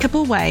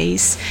 applicable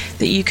ways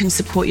that you can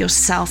support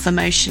yourself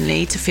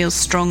emotionally to feel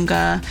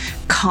stronger,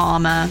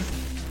 calmer,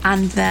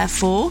 and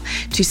therefore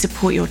to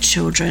support your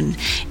children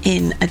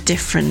in a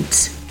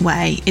different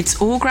way.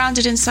 It's all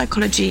grounded in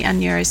psychology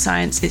and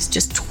neuroscience. It's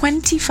just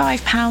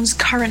 £25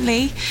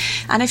 currently.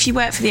 And if you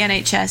work for the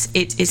NHS,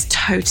 it is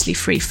totally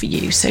free for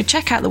you. So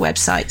check out the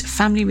website,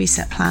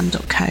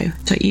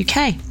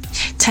 familyresetplan.co.uk.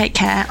 Take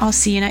care. I'll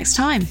see you next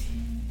time.